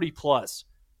 30+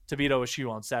 to beat OSU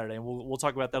on Saturday. And we'll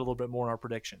talk about that a little bit more in our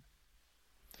prediction.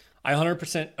 I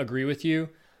 100% agree with you.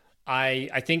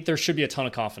 I think there should be a ton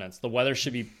of confidence. The weather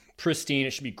should be pristine. It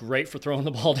should be great for throwing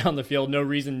the ball down the field. No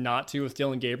reason not to with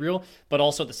Dylan Gabriel. But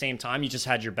also at the same time, you just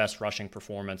had your best rushing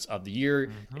performance of the year.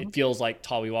 Mm-hmm. It feels like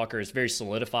Tawee Walker is very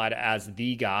solidified as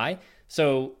the guy.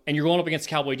 So, and you're going up against a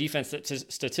Cowboy defense that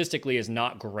statistically is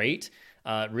not great,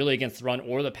 really against the run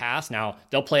or the pass. Now,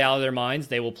 they'll play out of their minds.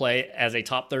 They will play as a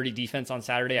top 30 defense on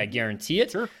Saturday. I guarantee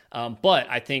it. Sure. But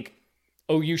I think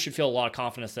OU should feel a lot of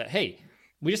confidence that, hey,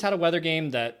 we just had a weather game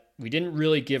that we didn't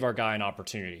really give our guy an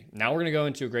opportunity. Now we're going to go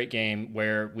into a great game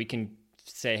where we can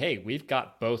say, hey, we've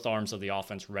got both arms of the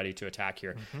offense ready to attack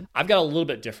here. Mm-hmm. I've got a little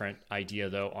bit different idea,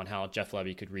 though, on how Jeff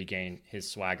Lebby could regain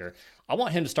his swagger. I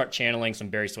want him to start channeling some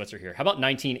Barry Switzer here. How about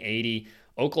 1980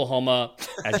 Oklahoma,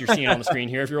 as you're seeing on the screen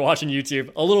here if you're watching YouTube?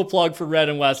 A little plug for Red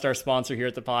and West, our sponsor here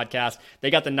at the podcast.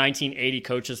 They got the 1980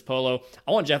 coaches polo.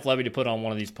 I want Jeff Lebby to put on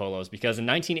one of these polos because in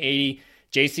 1980,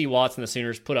 J.C. Watts and the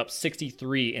Sooners put up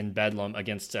 63 in Bedlam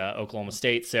against Oklahoma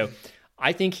State. So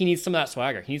I think he needs some of that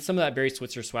swagger. He needs some of that Barry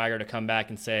Switzer swagger to come back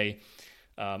and say,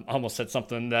 I almost said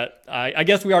something that I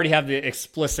guess we already have the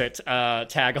explicit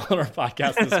tag on our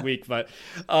podcast this week, but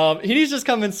he needs to just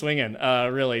come in swinging,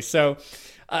 really. So,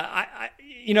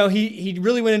 he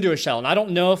really went into a shell. And I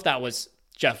don't know if that was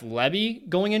Jeff Lebby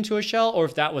going into a shell or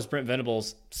if that was Brent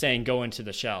Venables saying go into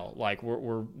the shell. Like,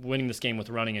 we're winning this game with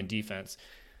running and defense.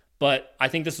 But I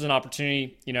think this is an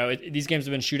opportunity. These games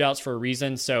have been shootouts for a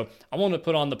reason. So I want to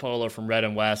put on the polo from Red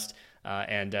and West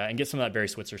and get some of that Barry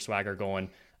Switzer swagger going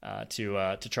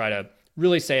to try to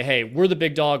really say, hey, we're the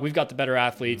big dog. We've got the better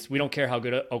athletes. We don't care how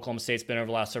good Oklahoma State's been over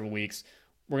the last several weeks.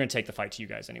 We're going to take the fight to you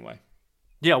guys anyway.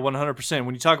 Yeah, 100%.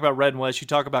 When you talk about Red and West, you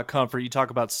talk about comfort, you talk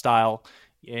about style.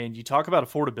 And you talk about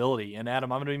affordability. And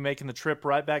Adam, I'm going to be making the trip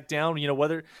right back down.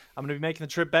 Whether I'm going to be making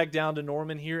the trip back down to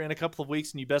Norman here in a couple of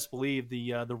weeks, and you best believe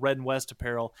the red and west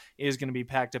apparel is going to be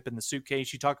packed up in the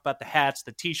suitcase. You talk about the hats,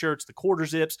 the t-shirts, the quarter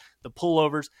zips, the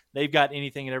pullovers. They've got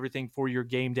anything and everything for your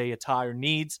game day attire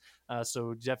needs.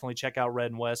 So definitely check out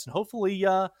Red and West, and hopefully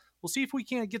we'll see if we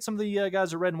can't get some of the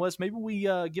guys at Red and West. Maybe we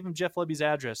give them Jeff Lebby's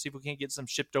address, see if we can't get some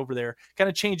shipped over there, kind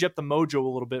of change up the mojo a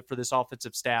little bit for this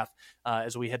offensive staff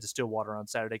as we head to Stillwater on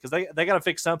Saturday, because they got to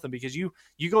fix something, because you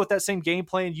go with that same game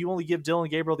plan, you only give Dylan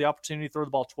Gabriel the opportunity to throw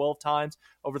the ball 12 times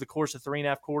over the course of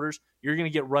 3.5 quarters, you're going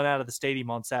to get run out of the stadium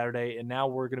on Saturday, and now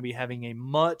we're going to be having a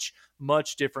much,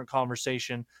 much different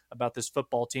conversation about this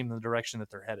football team and the direction that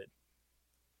they're headed.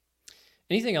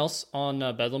 Anything else on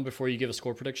Bedlam before you give a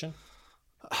score prediction?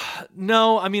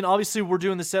 No, I mean, obviously we're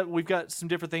doing the set. We've got some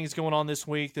different things going on this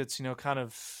week that's,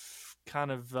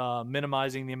 kind of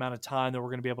minimizing the amount of time that we're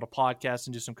going to be able to podcast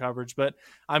and do some coverage. But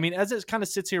I mean, as it kind of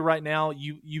sits here right now,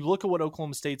 you look at what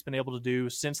Oklahoma State's been able to do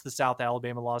since the South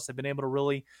Alabama loss. They've been able to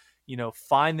really,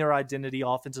 find their identity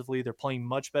offensively. They're playing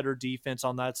much better defense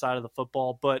on that side of the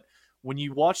football. But when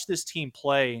you watch this team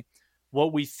play,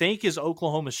 what we think is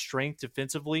Oklahoma's strength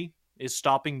defensively is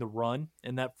stopping the run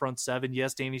in that front seven.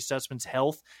 Yes, Danny Stutzman's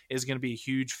health is going to be a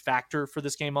huge factor for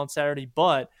this game on Saturday,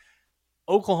 but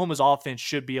Oklahoma's offense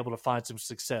should be able to find some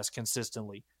success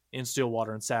consistently in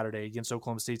Stillwater on Saturday against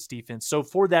Oklahoma State's defense. So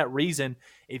for that reason,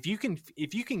 if you can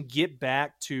get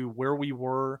back to where we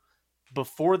were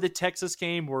before the Texas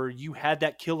game, where you had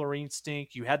that killer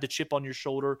instinct, you had the chip on your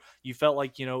shoulder, you felt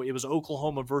like, it was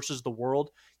Oklahoma versus the world,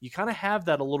 you kind of have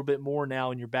that a little bit more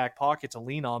now in your back pocket to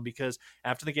lean on, because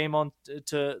after the game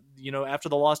after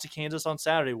the loss to Kansas on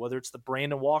Saturday, whether it's the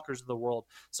Brandon Walkers of the world,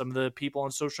 some of the people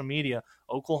on social media,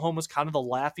 Oklahoma's kind of the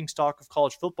laughingstock of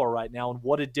college football right now, and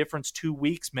what a difference 2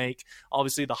 weeks make,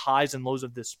 obviously the highs and lows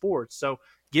of this sport. So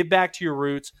get back to your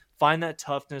roots, find that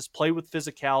toughness, play with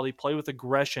physicality, play with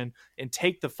aggression, and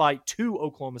take the fight to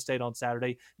Oklahoma State on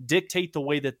Saturday. Dictate the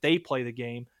way that they play the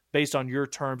game based on your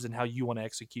terms and how you want to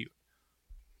execute.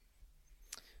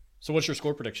 So what's your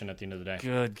score prediction at the end of the day?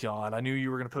 Good God. I knew you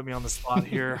were going to put me on the spot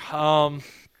here.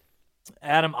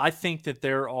 Adam, I think that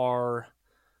the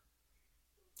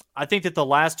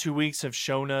last 2 weeks have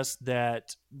shown us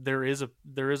that there is a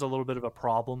little bit of a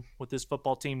problem with this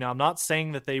football team. Now, I'm not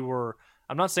saying that they're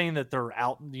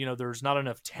out, there's not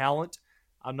enough talent.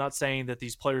 I'm not saying that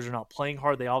these players are not playing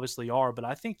hard. They obviously are, but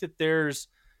I think that there's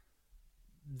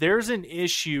an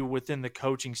issue within the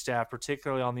coaching staff,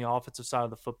 particularly on the offensive side of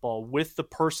the football, with the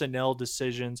personnel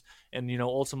decisions and,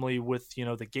 ultimately with,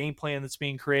 the game plan that's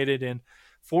being created. And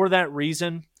for that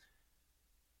reason,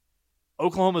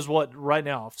 Oklahoma's right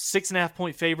now? 6.5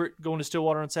 point favorite going to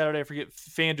Stillwater on Saturday. I forget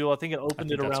FanDuel. I think it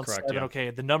opened around correct, 7. Yeah. Okay,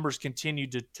 the numbers continue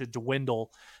to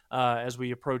dwindle as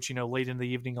we approach, late in the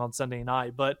evening on Sunday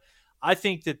night. But I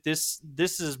think that this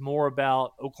is more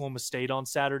about Oklahoma State on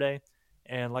Saturday.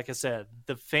 And like I said,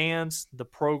 the fans, the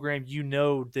program,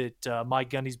 that Mike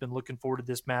Gundy's been looking forward to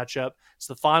this matchup. It's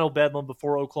the final Bedlam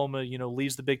before Oklahoma,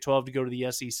 leaves the Big 12 to go to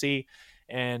the SEC.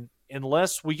 And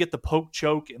unless we get the poke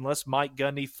choke, unless Mike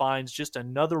Gundy finds just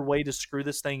another way to screw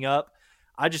this thing up,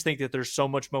 I just think that there's so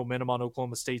much momentum on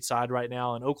Oklahoma State's side right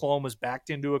now. And Oklahoma's backed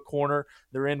into a corner.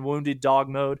 They're in wounded dog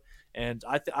mode. And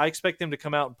I expect them to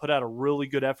come out and put out a really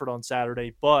good effort on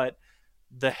Saturday. But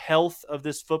the health of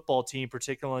this football team,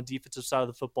 particularly on the defensive side of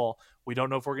the football, we don't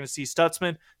know if we're going to see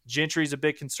Stutzman. Gentry's a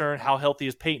big concern. How healthy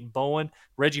is Peyton Bowen?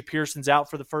 Reggie Pearson's out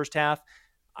for the first half.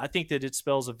 I think that it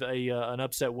spells an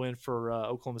upset win for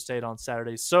Oklahoma State on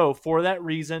Saturday. So for that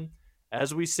reason,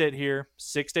 as we sit here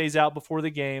 6 days out before the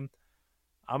game,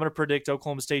 I'm going to predict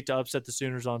Oklahoma State to upset the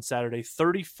Sooners on Saturday,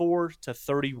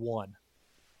 34-31.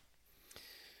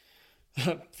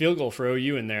 Field goal for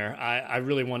OU in there. I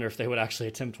really wonder if they would actually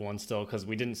attempt one still, because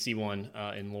we didn't see one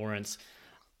in Lawrence.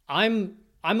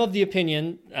 I'm of the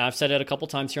opinion, I've said it a couple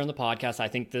times here on the podcast, I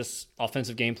think this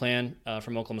offensive game plan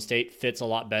from Oklahoma State fits a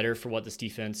lot better for what this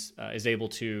defense is able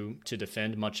to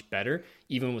defend much better,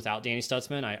 even without Danny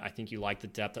Stutzman. I think you like the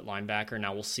depth at linebacker.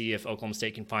 Now we'll see if Oklahoma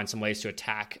State can find some ways to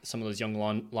attack some of those young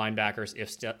linebackers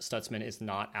if Stutzman is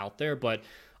not out there. But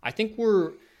I think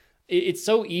it's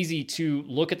so easy to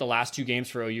look at the last 2 games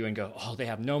for OU and go, oh, they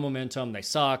have no momentum, they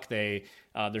suck,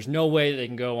 there's no way that they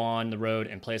can go on the road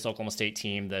and play this Oklahoma State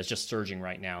team that's just surging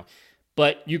right now.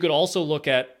 But you could also look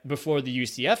at before the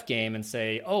UCF game and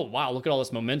say, oh, wow, look at all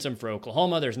this momentum for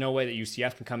Oklahoma. There's no way that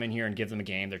UCF can come in here and give them a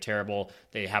game. They're terrible.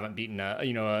 They haven't beaten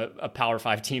a Power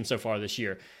 5 team so far this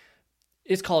year.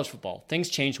 It's college football. Things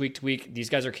change week to week. These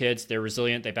guys are kids. They're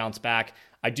resilient. They bounce back.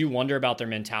 I do wonder about their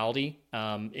mentality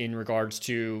in regards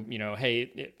to,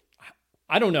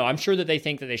 I don't know. I'm sure that they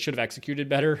think that they should have executed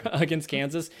better against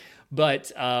Kansas,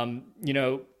 but you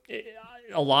know,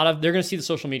 a lot of they're going to see the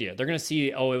social media. They're going to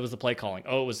see, oh, it was the play calling,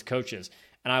 oh, it was the coaches,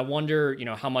 and I wonder, you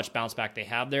know, how much bounce back they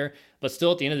have there. But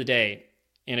still, at the end of the day,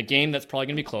 in a game that's probably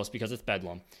going to be close because it's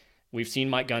Bedlam, we've seen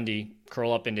Mike Gundy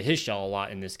curl up into his shell a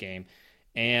lot in this game.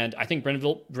 And I think Brent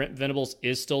Venables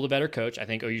is still the better coach. I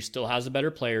think OU still has the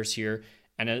better players here.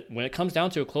 And when it comes down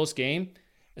to a close game,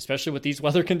 especially with these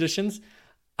weather conditions,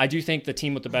 I do think the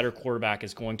team with the better quarterback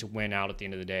is going to win out at the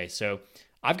end of the day. So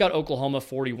I've got Oklahoma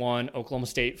 41, Oklahoma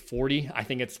State 40. I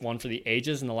think it's one for the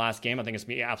ages in the last game. I think it's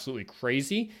going to be absolutely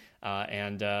crazy.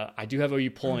 And I do have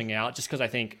OU pulling it out just because I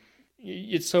think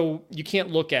it's so you can't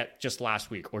look at just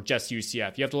last week or just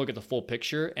UCF. You have to look at the full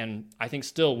picture, and I think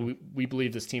still we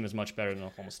believe this team is much better than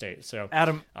Oklahoma State. So,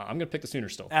 Adam, I'm going to pick the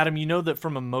Sooners still. Adam, you know that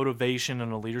from a motivation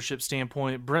and a leadership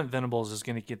standpoint, Brent Venables is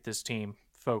going to get this team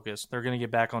focused. They're going to get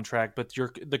back on track, but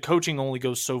the coaching only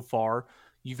goes so far.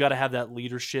 You've got to have that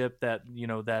leadership, that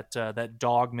that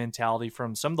dog mentality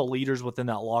from some of the leaders within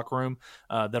that locker room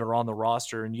that are on the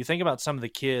roster. And you think about some of the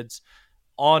kids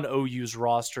on OU's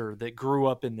roster that grew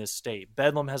up in this state.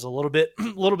 Bedlam has a little bit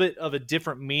of a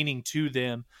different meaning to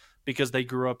them because they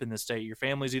grew up in the state. Your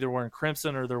family's either wearing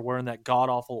crimson or they're wearing that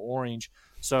god-awful orange.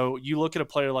 So you look at a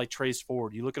player like Trace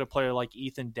Ford, you look at a player like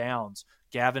Ethan Downs,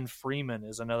 Gavin Freeman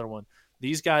is another one.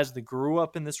 These guys that grew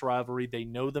up in this rivalry, they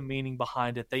know the meaning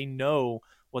behind it. They know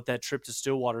what that trip to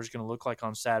Stillwater is going to look like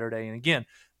on Saturday. And again,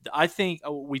 I think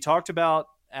we talked about,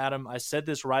 Adam, I said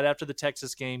this right after the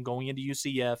Texas game going into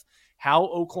UCF, how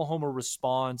Oklahoma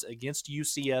responds against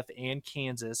UCF and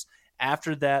Kansas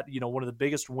after that, one of the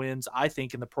biggest wins, I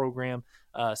think, in the program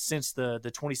since the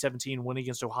 2017 win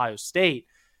against Ohio State.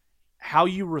 How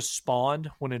you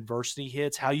respond when adversity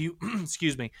hits, how you,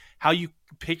 how you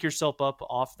pick yourself up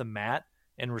off the mat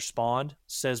and respond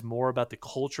says more about the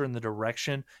culture and the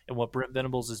direction and what Brent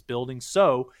Venables is building.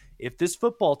 So if this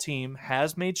football team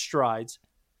has made strides,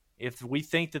 if we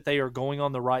think that they are going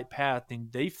on the right path, then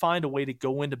they find a way to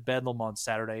go into Bedlam on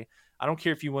Saturday. I don't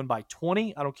care if you win by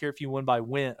 20. I don't care if you win by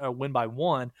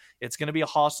 1. It's going to be a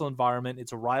hostile environment.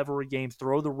 It's a rivalry game.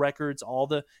 Throw the records,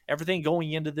 everything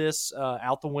going into this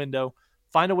out the window.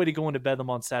 Find a way to go into Bedlam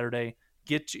on Saturday.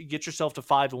 Get yourself to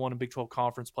 5-1 in Big 12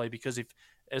 conference play, because if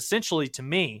essentially, to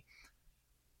me,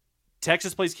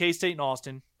 Texas plays K-State in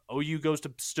Austin, OU goes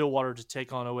to Stillwater to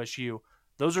take on OSU.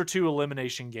 Those are 2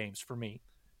 elimination games for me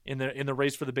in the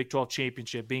race for the Big 12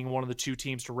 championship, being one of the 2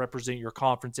 teams to represent your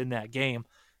conference in that game.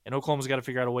 And Oklahoma's got to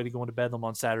figure out a way to go into Bedlam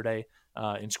on Saturday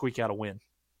and squeak out a win.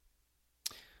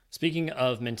 Speaking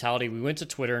of mentality, we went to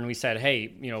Twitter and we said, hey,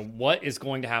 what is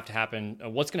going to have to happen?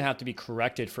 What's going to have to be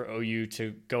corrected for OU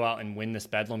to go out and win this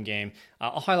Bedlam game?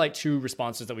 I'll highlight 2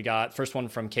 responses that we got. First one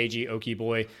from KG Okie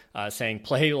Boy saying,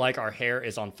 play like our hair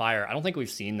is on fire. I don't think we've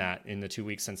seen that in the 2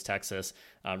 weeks since Texas,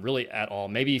 really at all.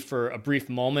 Maybe for a brief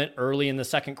moment early in the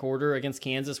second quarter against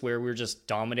Kansas where we were just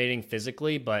dominating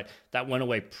physically, but that went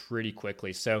away pretty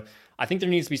quickly. So I think there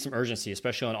needs to be some urgency,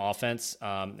 especially on offense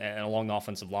and along the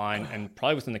offensive line, and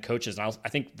probably within the coaches. And I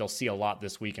think they'll see a lot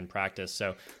this week in practice.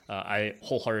 So I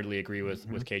wholeheartedly agree with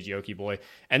KG Okie Boy.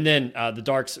 And then the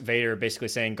Darks Vader basically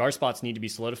saying guard spots need to be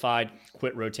solidified.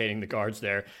 Quit rotating the guards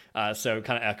there. So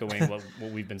kind of echoing what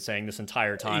we've been saying this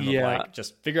entire time. Yeah. Of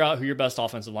just figure out who your best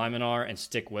offensive linemen are and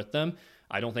stick with them.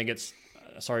 I don't think it's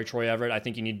sorry, Troy Everett. I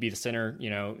think you need to be the center,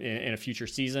 in a future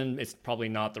season. It's probably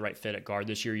not the right fit at guard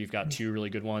this year. You've got 2 really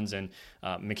good ones in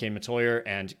McCain Matoyer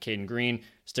and Caden Green.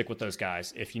 Stick with those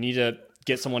guys. If you need to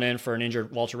get someone in for an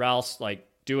injured Walter Rouse,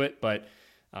 do it. But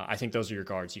I think those are your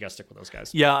guards. You got to stick with those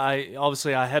guys. Yeah,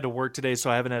 I had to work today,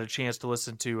 so I haven't had a chance to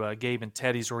listen to Gabe and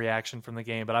Teddy's reaction from the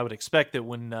game. But I would expect that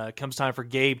when it comes time for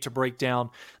Gabe to break down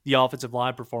the offensive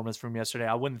line performance from yesterday,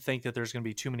 I wouldn't think that there's going to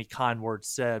be too many kind words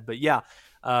said. But yeah,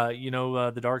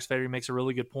 the Darks Vader makes a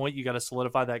really good point. You got to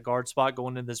solidify that guard spot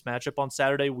going into this matchup on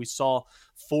Saturday. We saw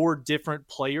 4 different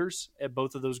players at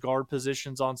both of those guard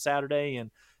positions on Saturday,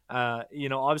 and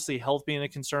obviously health being a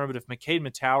concern. But if McCade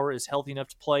Matower is healthy enough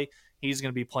to play, he's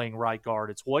going to be playing right guard.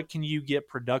 It's what can you get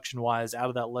production-wise out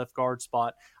of that left guard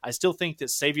spot. I still think that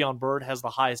Savion Byrd has the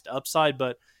highest upside,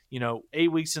 but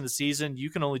 8 weeks in the season, you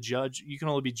can only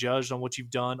be judged on what you've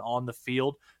done on the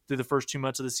field through the first 2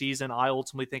 months of the season. I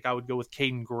ultimately think I would go with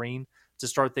Caden Green to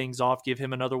start things off, give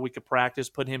him another week of practice,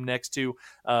 put him next to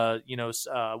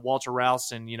Walter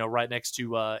Rouse and right next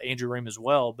to Andrew Ream as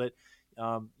well. But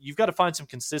you've got to find some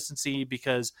consistency,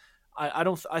 because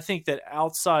I think that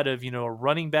outside of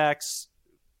running backs,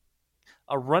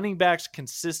 a running back's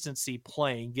consistency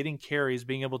playing, getting carries,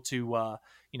 being able to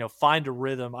find a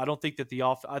rhythm. I think that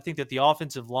the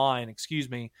offensive line,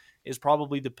 is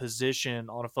probably the position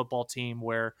on a football team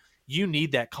where you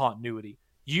need that continuity.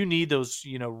 You need those,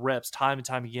 reps time and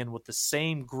time again with the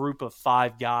same group of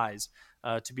 5 guys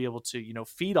to be able to,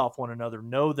 feed off one another.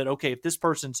 Know that, okay, if this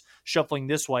person's shuffling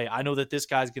this way, I know that this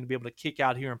guy's going to be able to kick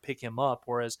out here and pick him up.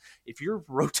 Whereas if you're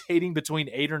rotating between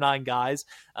 8 or 9 guys,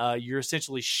 you're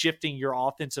essentially shifting your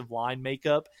offensive line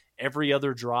makeup every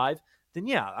other drive. Then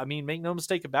make no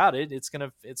mistake about it. It's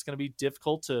gonna be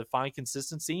difficult to find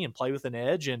consistency and play with an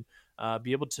edge and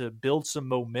be able to build some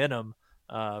momentum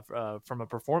from a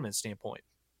performance standpoint.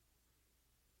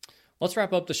 Let's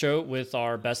wrap up the show with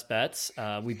our best bets.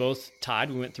 We both tied.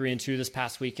 We went 3-2 this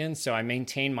past weekend, so I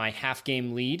maintain my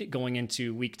half-game lead going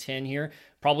into Week 10 here.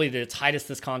 Probably the tightest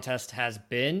this contest has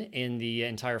been in the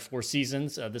entire 4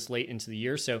 seasons this late into the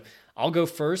year. So I'll go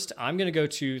first. I'm going to go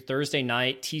to Thursday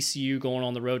night, TCU going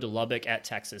on the road to Lubbock at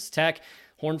Texas Tech.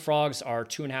 Horned Frogs are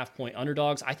 2.5-point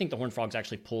underdogs. I think the Horned Frogs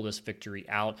actually pull this victory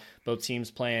out. Both teams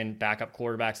playing backup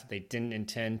quarterbacks that they didn't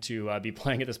intend to be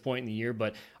playing at this point in the year,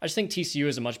 but I just think TCU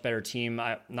is a much better team.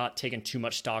 I'm not taking too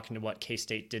much stock into what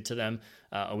K-State did to them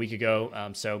a week ago.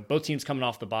 So both teams coming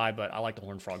off the bye, but I like the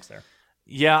Horned Frogs there.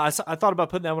 Yeah, I thought about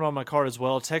putting that one on my card as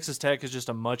well. Texas Tech is just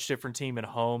a much different team at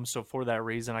home, so for that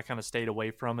reason, I kind of stayed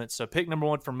away from it. So pick number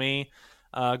 1 for me.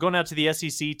 Going out to the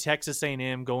SEC, Texas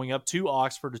A&M going up to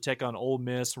Oxford to take on Ole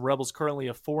Miss. Rebels currently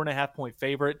a 4.5-point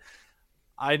favorite.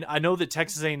 I know that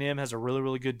Texas A&M has a really,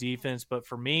 really good defense, but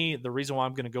for me, the reason why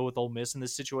I'm going to go with Ole Miss in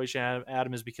this situation,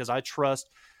 Adam, is because I trust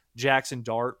Jackson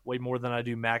Dart way more than I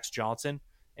do Max Johnson.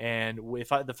 And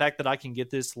the fact that I can get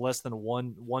this less than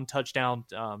one touchdown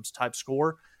type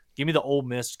score, give me the Ole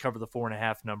Miss to cover the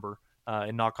 4.5 number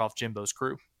and knock off Jimbo's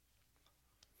crew.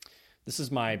 This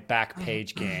is my back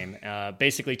page game.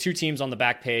 Basically, 2 teams on the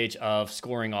back page of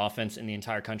scoring offense in the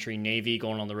entire country. Navy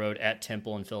going on the road at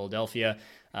Temple in Philadelphia.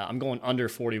 I'm going under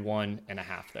 41.5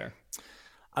 there.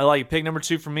 I like pick number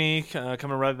 2 for me.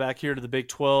 Coming right back here to the Big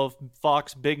 12.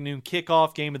 Fox Big Noon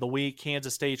kickoff game of the week.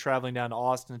 Kansas State traveling down to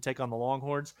Austin to take on the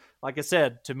Longhorns. Like I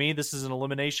said, to me, this is an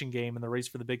elimination game in the race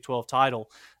for the Big 12 title.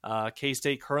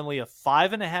 K-State currently a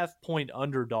 5.5-point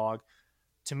underdog.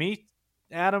 To me,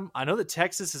 Adam, I know that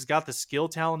Texas has got the skill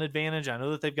talent advantage. I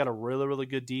know that they've got a really, really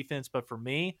good defense. But for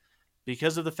me,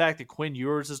 because of the fact that Quinn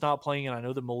Ewers is not playing, and I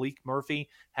know that Malik Murphy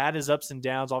had his ups and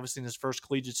downs, obviously in his first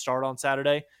collegiate start on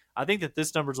Saturday, I think that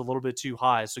this number is a little bit too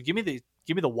high. So give me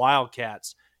the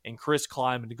Wildcats and Chris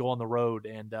Kleiman to go on the road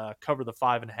and cover the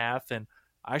 5.5. And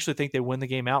I actually think they win the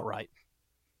game outright.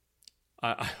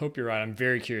 I hope you're right. I'm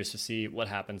very curious to see what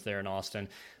happens there in Austin.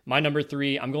 My number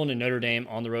 3, I'm going to Notre Dame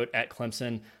on the road at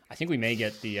Clemson. I think we may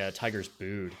get the Tigers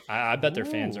booed. I bet their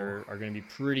fans are going to be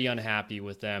pretty unhappy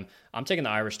with them. I'm taking the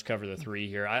Irish to cover the 3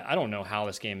 here. I don't know how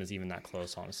this game is even that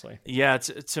close, honestly. Yeah,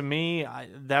 to me,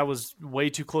 that was way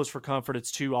too close for comfort.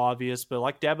 It's too obvious. But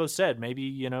like Dabo said,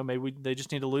 maybe they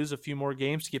just need to lose a few more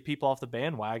games to get people off the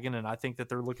bandwagon. And I think that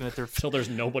they're looking at their until there's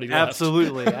nobody left.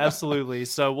 Absolutely.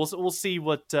 So we'll see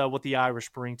what the Irish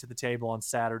bring to the table on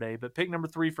Saturday. But pick number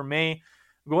 3 for me.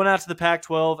 Going out to the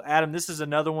Pac-12, Adam, this is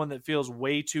another one that feels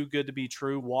way too good to be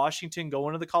true. Washington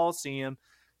going to the Coliseum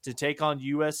to take on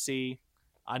USC.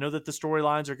 I know that the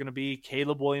storylines are going to be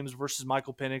Caleb Williams versus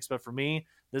Michael Penix, but for me,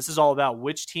 this is all about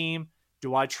which team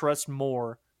do I trust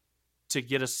more to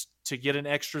get an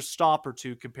extra stop or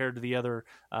 2 compared to the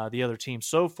other team.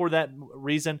 So for that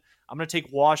reason, I'm going to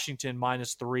take Washington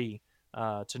 -3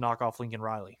 to knock off Lincoln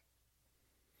Riley.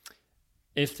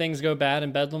 If things go bad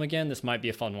in Bedlam again, this might be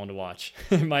a fun one to watch.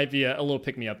 It might be a little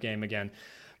pick-me-up game again.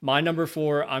 My number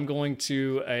 4, I'm going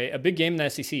to a big game in the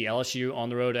SEC, LSU on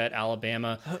the road at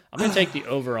Alabama. I'm going to take the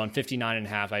over on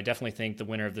 59.5. I definitely think the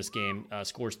winner of this game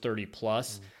scores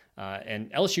 30+.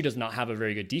 And LSU does not have a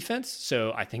very good defense,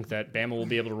 so I think that Bama will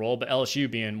be able to roll, but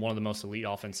LSU being one of the most elite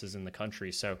offenses in the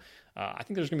country. So I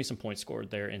think there's going to be some points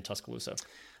scored there in Tuscaloosa.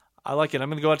 I like it. I'm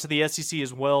going to go out to the SEC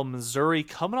as well. Missouri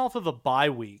coming off of a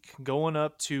bye week, going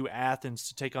up to Athens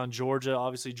to take on Georgia.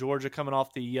 Obviously, Georgia coming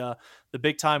off the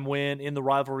big-time win in the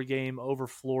rivalry game over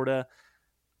Florida.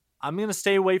 I'm going to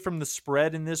stay away from the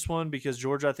spread in this one because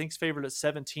Georgia, I think, is favored at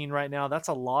 17 right now. That's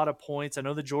a lot of points. I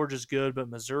know that Georgia's good, but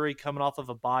Missouri coming off of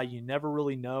a bye, you never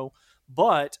really know.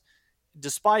 But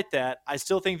despite that, I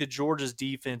still think that Georgia's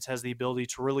defense has the ability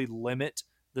to really limit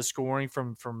the scoring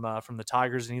from the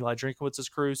Tigers and Eli Drinkowitz's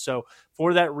crew. So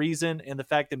for that reason and the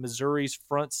fact that Missouri's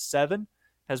front 7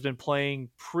 has been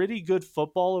playing pretty good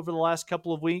football over the last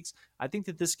couple of weeks, I think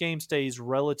that this game stays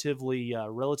relatively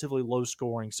low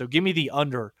scoring. So give me the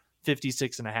under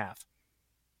 56.5.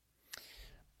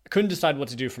 couldn't decide what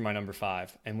to do for my number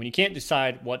 5. And when you can't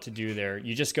decide what to do there,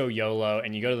 you just go YOLO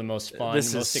and you go to the most fun,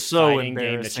 most exciting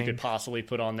game that you could possibly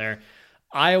put on there.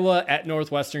 Iowa at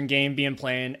Northwestern, game being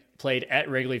played at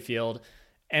Wrigley Field.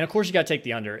 And of course you got to take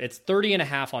the under. It's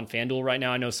 30.5 on FanDuel right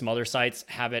now. I know some other sites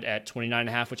have it at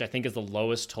 29.5, which I think is the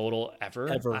lowest total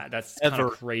ever. That's kind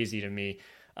of crazy to me.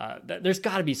 There's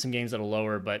got to be some games that are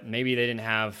lower, but maybe they didn't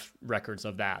have records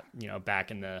of that, back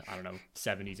in the,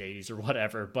 70s, 80s or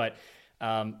whatever. But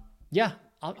yeah,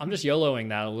 I'm just YOLOing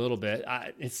that a little bit.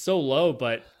 It's so low,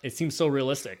 but it seems so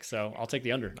realistic. So I'll take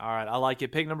the under. All right. I like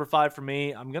it. Pick number 5 for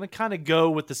me. I'm going to kind of go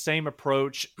with the same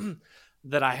approach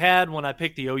that I had when I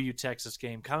picked the OU Texas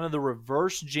game, kind of the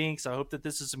reverse jinx. I hope that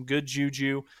this is some good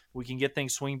juju. We can get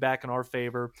things swing back in our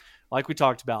favor. Like we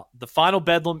talked about, the final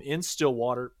Bedlam in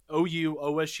Stillwater, OU,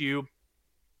 OSU,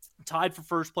 tied for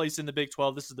first place in the Big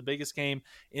 12. This is the biggest game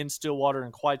in Stillwater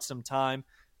in quite some time.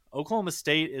 Oklahoma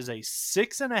State is a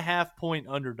 6.5-point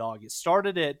underdog. It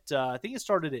started at, I think it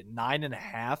started at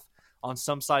 9.5 on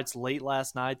some sites late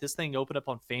last night. This thing opened up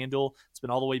on FanDuel. It's been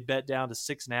all the way bet down to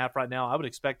 6.5 right now. I would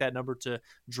expect that number to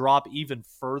drop even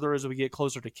further as we get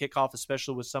closer to kickoff,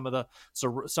 especially with some of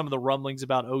the rumblings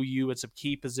about OU and some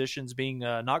key positions being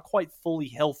not quite fully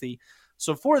healthy.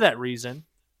 So for that reason,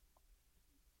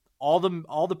 all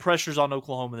the pressures on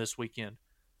Oklahoma this weekend,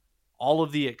 all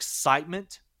of the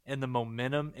excitement and the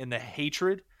momentum and the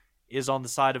hatred is on the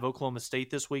side of Oklahoma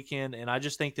State this weekend, and I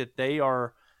just think that they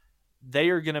are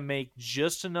going to make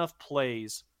just enough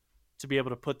plays to be able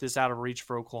to put this out of reach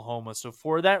for Oklahoma. So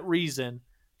for that reason,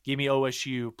 give me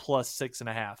OSU plus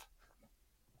 6.5.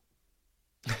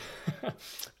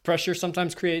 Pressure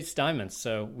sometimes creates diamonds,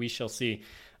 so we shall see.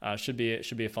 Should be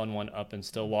a fun one up in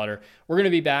Stillwater. We're going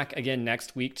to be back again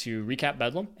next week to recap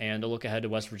Bedlam and to look ahead to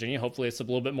West Virginia. Hopefully it's a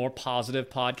little bit more positive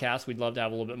podcast. We'd love to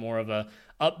have a little bit more of a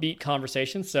upbeat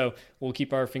conversation, so we'll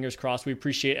keep our fingers crossed. We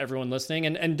appreciate everyone listening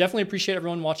and definitely appreciate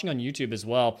everyone watching on YouTube as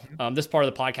well. This part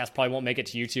of the podcast probably won't make it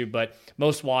to YouTube, but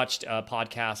most watched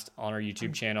podcast on our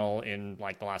YouTube channel in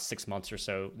like the last 6 months or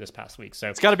so this past week. So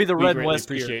it's got to be the Red and West.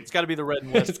 It's got to be the Red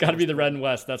and West. It's got to be the Red and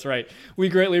West. That's right. We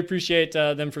greatly appreciate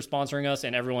them for sponsoring us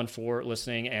and everyone for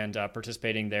listening and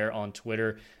participating there on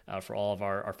Twitter for all of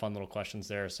our fun little questions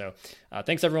there. So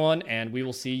thanks everyone, and we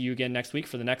will see you again next week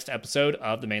for the next episode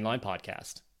of the Mainline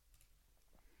Podcast.